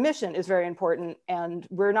 and the mission is very important, and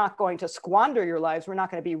we're not going to squander your lives. We're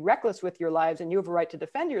not going to be reckless with your lives, and you have a right to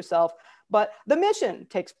defend yourself, but the mission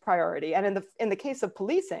takes priority. And in the case of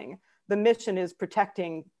policing, the mission is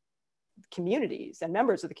protecting communities and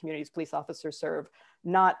members of the communities police officers serve,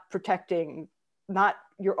 not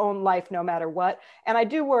your own life no matter what. And I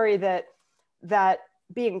do worry that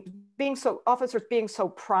officers being so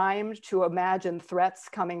primed to imagine threats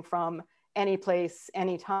coming from any place,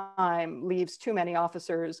 any time, leaves too many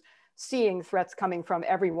officers seeing threats coming from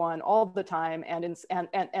everyone all the time,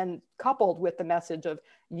 and coupled with the message of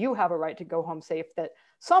you have a right to go home safe, that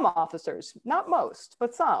some officers, not most,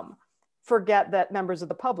 but some, forget that members of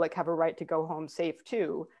the public have a right to go home safe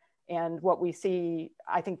too. And what we see,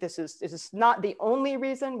 I think this is not the only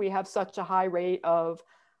reason we have such a high rate of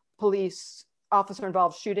police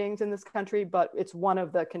officer-involved shootings in this country, but it's one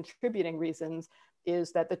of the contributing reasons,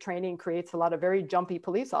 is that the training creates a lot of very jumpy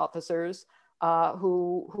police officers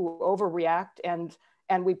who overreact, and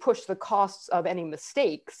we push the costs of any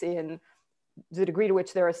mistakes in the degree to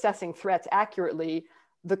which they're assessing threats accurately.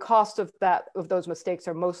 The cost of those mistakes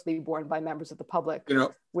are mostly borne by members of the public,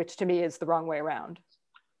 which to me is the wrong way around.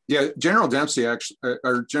 Yeah, General Dempsey, actually,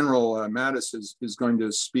 or General Mattis is going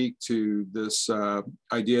to speak to this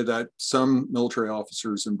idea that some military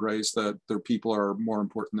officers embrace that their people are more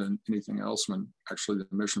important than anything else, when actually the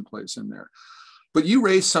mission plays in there. But you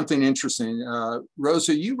raised something interesting.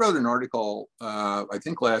 Rosa, you wrote an article, I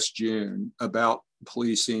think last June, about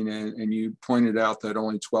policing, and you pointed out that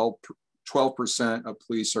only 12% of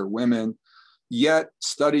police are women. Yet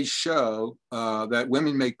studies show that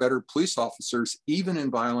women make better police officers, even in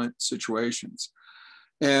violent situations.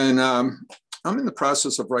 And I'm in the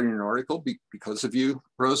process of writing an article because of you,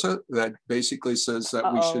 Rosa, that basically says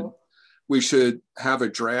that we should have a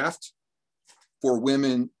draft for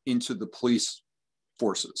women into the police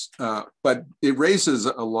forces. But it raises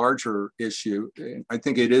a larger issue. I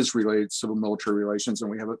think it is related to civil military relations, and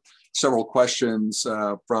we have several questions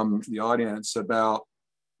from the audience about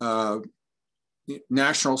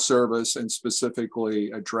national service and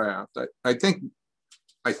specifically a draft. I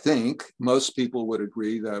think most people would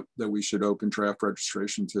agree that we should open draft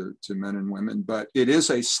registration to men and women, but it is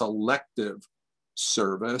a selective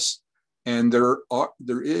service, and there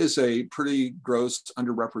is a pretty gross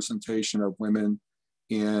underrepresentation of women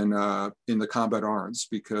in the combat arms,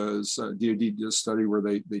 because DoD did a study where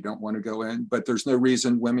they don't want to go in, but there's no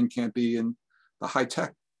reason women can't be in the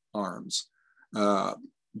high-tech arms.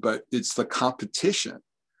 But it's the competition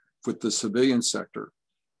with the civilian sector.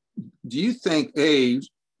 Do you think we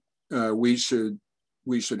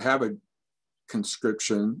should have a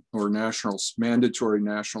conscription or mandatory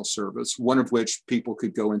national service, one of which people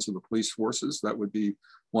could go into the police forces? That would be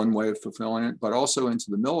one way of fulfilling it, but also into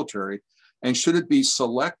the military. And should it be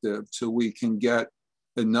selective till we can get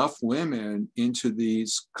enough women into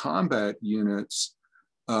these combat units,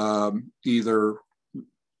 either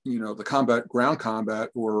the ground combat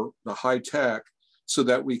or the high tech, so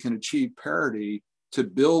that we can achieve parity, to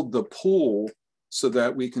build the pool so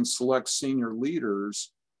that we can select senior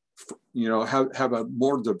leaders, have a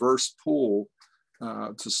more diverse pool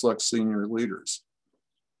to select senior leaders?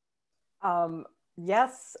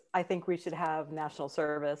 Yes, I think we should have national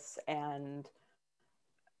service, and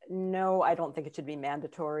no, I don't think it should be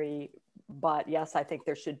mandatory. But yes, I think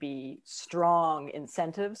there should be strong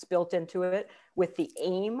incentives built into it with the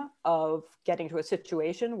aim of getting to a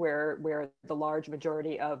situation where the large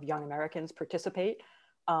majority of young Americans participate.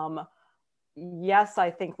 Yes,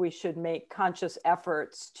 I think we should make conscious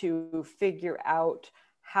efforts to figure out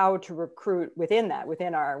how to recruit within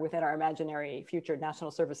our imaginary future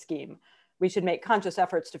national service scheme. We should make conscious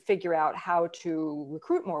efforts to figure out how to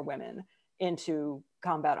recruit more women into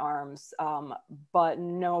combat arms, but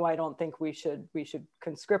no, I don't think we should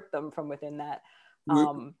conscript them from within that.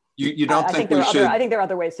 You don't think we should? I think there are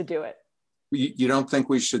other ways to do it. You don't think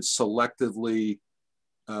we should selectively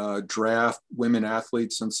draft women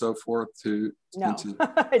athletes and so forth to? No,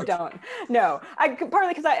 I don't. No,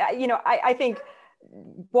 partly because I think,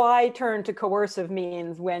 why turn to coercive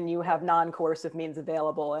means when you have non-coercive means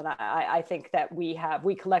available? And I think that we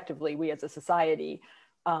collectively, we as a society,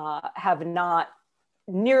 have not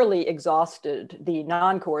nearly exhausted the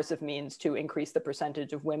non-coercive means to increase the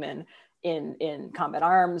percentage of women in combat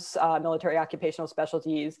arms, military occupational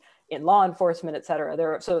specialties, in law enforcement, et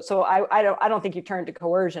cetera. So I don't think you turn to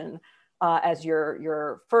coercion as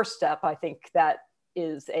your first step. I think that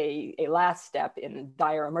is a last step in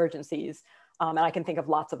dire emergencies. And I can think of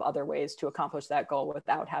lots of other ways to accomplish that goal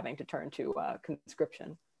without having to turn to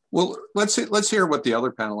conscription. Well, let's hear what the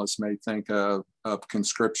other panelists may think of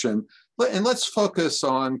conscription, and let's focus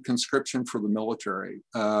on conscription for the military.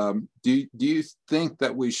 Do you think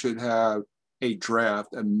that we should have a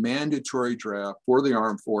mandatory draft for the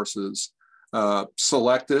armed forces,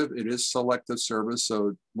 selective? It is selective service, so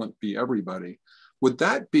it wouldn't be everybody. Would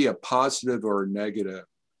that be a positive or a negative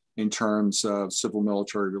in terms of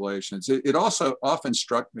civil-military relations? It also often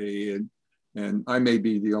struck me, and I may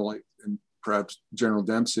be the only, and perhaps General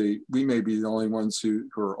Dempsey, we may be the only ones who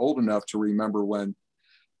are old enough to remember when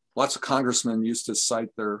lots of congressmen used to cite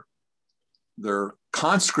their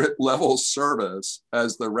conscript level service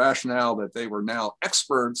as the rationale that they were now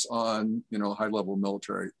experts on, high-level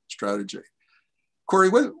military strategy. Kori,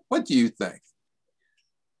 what do you think?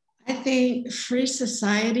 I think free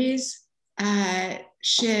societies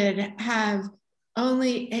should have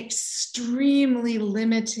only extremely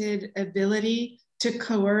limited ability to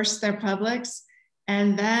coerce their publics,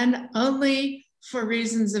 and then only for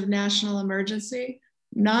reasons of national emergency,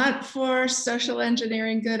 not for social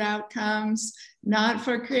engineering good outcomes, not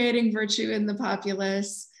for creating virtue in the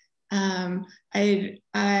populace.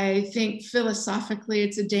 I think philosophically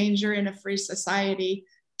it's a danger in a free society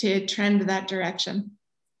to trend that direction.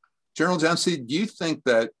 General Dempsey, do you think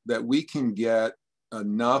that we can get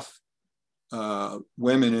enough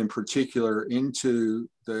women in particular into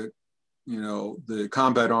the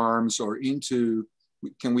combat arms, or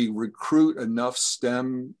can we recruit enough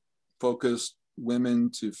STEM focused women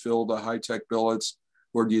to fill the high-tech billets,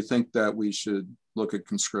 or do you think that we should look at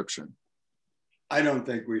conscription? I don't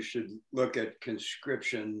think we should look at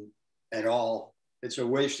conscription at all. It's a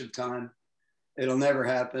waste of time. It'll never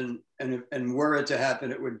happen. And were it to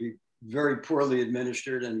happen, it would be very poorly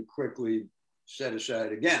administered and quickly set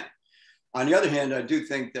aside again. On the other hand, I do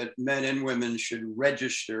think that men and women should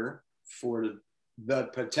register for the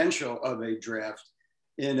potential of a draft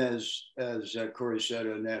in, as Kori said,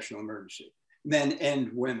 a national emergency, men and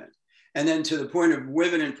women. And then to the point of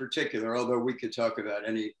women in particular, although we could talk about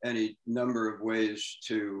any number of ways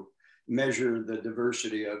to measure the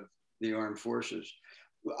diversity of the armed forces.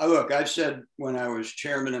 Look, I've said when I was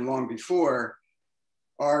chairman and long before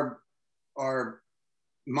our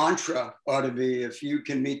mantra ought to be, if you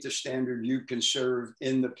can meet the standard, you can serve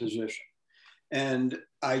in the position. And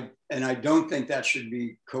I don't think that should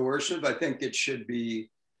be coercive. I think it should be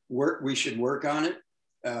we should work on it.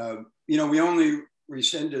 We only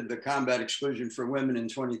rescinded the combat exclusion for women in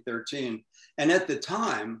 2013. And at the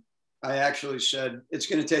time, I actually said, it's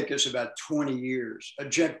going to take us about 20 years, a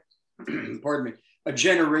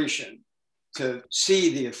generation to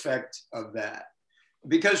see the effect of that.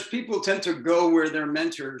 Because people tend to go where their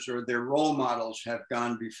mentors or their role models have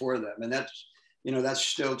gone before them. And that's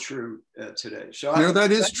still true today. So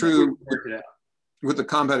that is true with the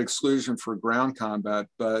combat exclusion for ground combat,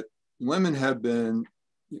 but women have been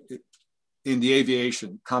in the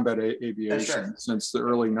aviation, combat aviation, right, since the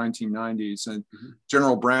early 1990s. And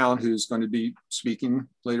General Brown, who's going to be speaking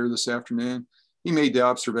later this afternoon, he made the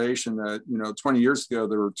observation that, 20 years ago,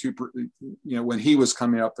 there were when he was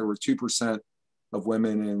coming up, there were 2% of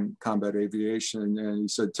women in combat aviation. And he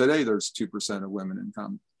said, today there's 2% of women in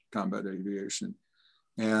combat aviation.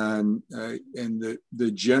 And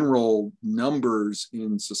the general numbers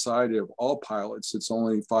in society of all pilots, it's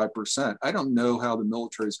only 5%. I don't know how the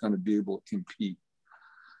military is going to be able to compete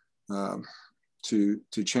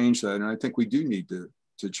to change that. And I think we do need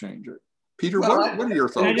to change it. Peter, what are your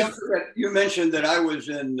thoughts? You mentioned that I was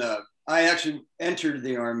I actually entered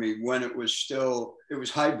the Army when it was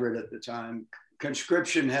hybrid at the time.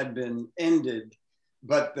 Conscription had been ended,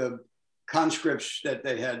 but the conscripts that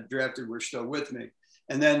they had drafted were still with me.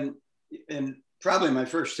 And then in probably my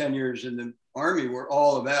first 10 years in the Army were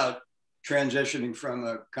all about transitioning from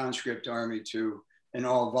a conscript Army to an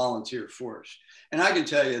all volunteer force. And I can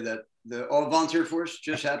tell you that the all volunteer force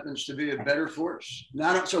just happens to be a better force.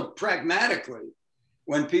 Not so pragmatically,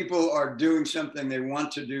 when people are doing something they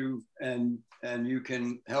want to do and you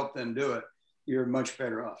can help them do it, you're much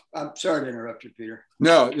better off. I'm sorry to interrupt you, Peter.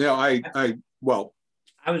 No, I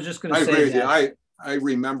was just going to say agree with you. I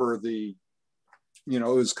remember it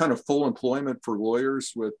was kind of full employment for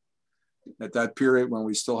lawyers at that period when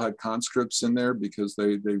we still had conscripts in there because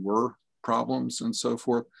they were problems and so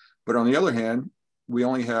forth. But on the other hand, we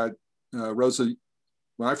only had, Rosa,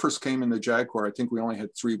 when I first came in the JAG Corps, I think we only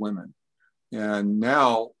had 3 women. And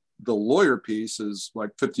now the lawyer piece is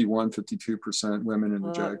like 52% women in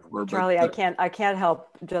the JAG Corps. Charlie, I can't help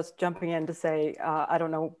just jumping in to say, I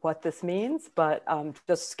don't know what this means, but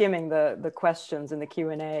just skimming the questions in the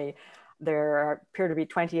Q&A, there appear to be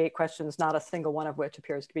 28 questions, not a single one of which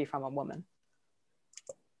appears to be from a woman.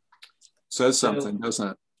 Says something, doesn't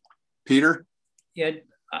it? Peter? Yeah,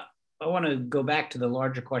 I want to go back to the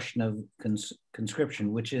larger question of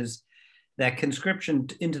conscription, which is that conscription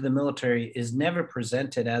into the military is never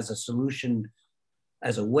presented as a solution,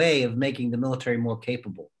 as a way of making the military more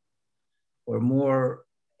capable or more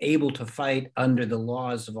able to fight under the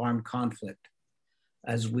laws of armed conflict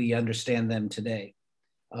as we understand them today.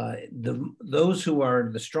 Those who are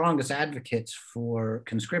the strongest advocates for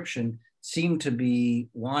conscription seem to be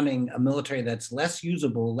wanting a military that's less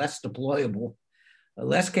usable, less deployable,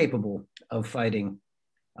 less capable of fighting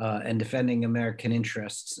and defending American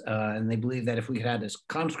interests. And they believe that if we had this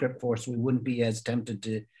conscript force, we wouldn't be as tempted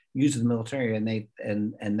to use the military,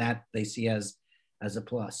 and that they see as a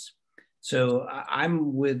plus. So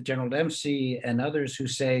I'm with General Dempsey and others who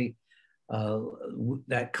say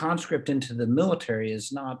that conscript into the military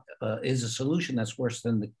is a solution that's worse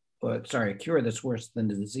than a cure that's worse than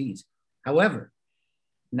the disease. However,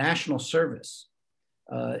 national service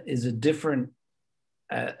is a different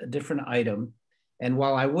item. And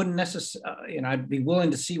while I wouldn't necessarily, I'd be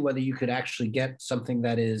willing to see whether you could actually get something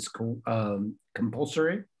that is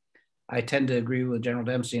compulsory. I tend to agree with General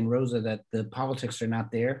Dempsey and Rosa that the politics are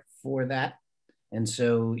not there for that. And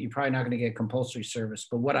so you're probably not going to get compulsory service.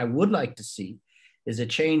 But what I would like to see is a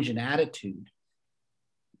change in attitude,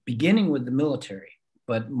 beginning with the military,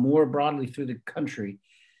 but more broadly through the country,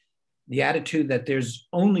 the attitude that there's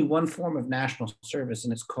only one form of national service,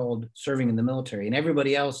 and it's called serving in the military, and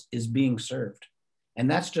everybody else is being served.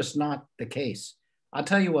 And that's just not the case. I'll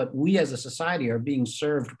tell you what, we as a society are being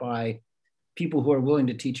served by people who are willing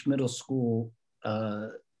to teach middle school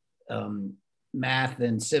math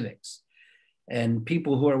and civics, and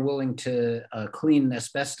people who are willing to clean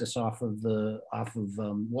asbestos off of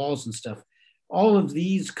walls and stuff. All of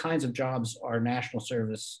these kinds of jobs are national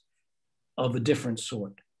service of a different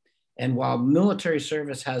sort. And while military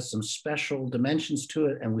service has some special dimensions to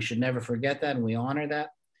it, and we should never forget that, and we honor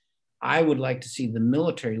that, I would like to see the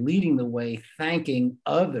military leading the way, thanking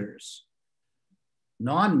others,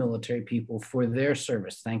 non-military people, for their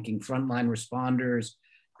service, thanking frontline responders,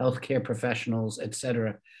 healthcare professionals, et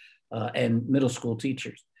cetera, and middle school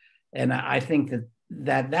teachers. And I think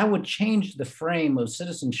that would change the frame of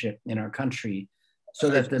citizenship in our country, so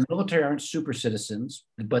that the military aren't super citizens,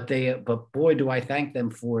 but boy, do I thank them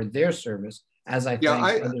for their service, as I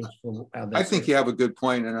thank others for their I think service. you have a good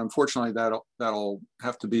point, and unfortunately that'll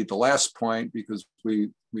have to be the last point because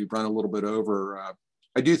we've run a little bit over.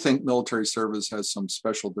 I do think military service has some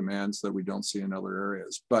special demands that we don't see in other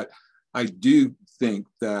areas, but I do think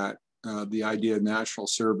that the idea of national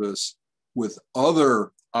service with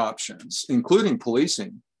other options, including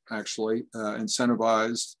policing, actually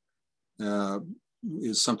incentivized,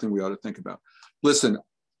 is something we ought to think about. Listen,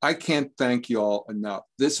 I can't thank you all enough.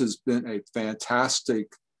 This has been a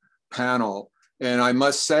fantastic panel. And I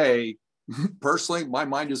must say, personally, my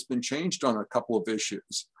mind has been changed on a couple of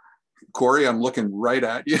issues. Kori, I'm looking right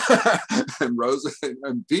at you. And Rosa,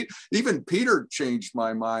 and even Peter changed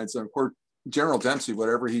my mind. So of course, General Dempsey,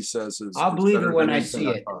 whatever he says is— I'll believe it when I see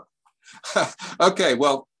it. Okay,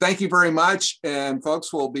 well, thank you very much. And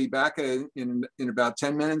folks, we'll be back in about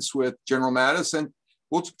 10 minutes with General Mattis, and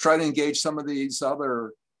we'll try to engage some of these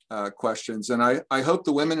other questions. And I hope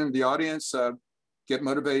the women in the audience get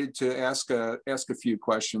motivated to ask a few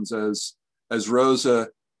questions as Rosa,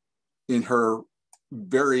 in her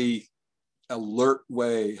very alert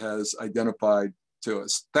way, has identified to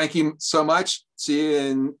us. Thank you so much. See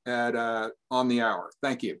you on the hour.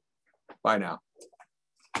 Thank you. Bye now.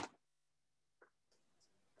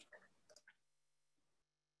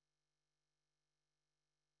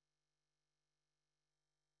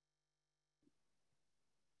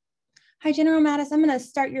 Hi, General Mattis. I'm going to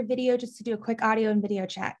start your video just to do a quick audio and video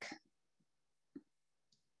check.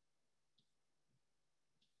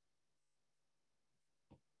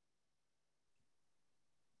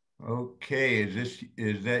 Okay,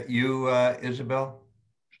 is that you, Isabel?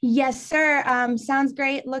 Yes, sir. Sounds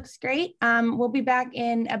great. Looks great. We'll be back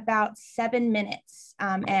in about 7 minutes,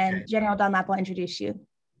 and General Dunlap will introduce you.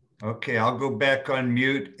 Okay, I'll go back on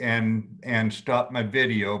mute and stop my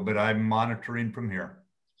video, but I'm monitoring from here.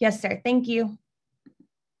 Yes, sir. Thank you.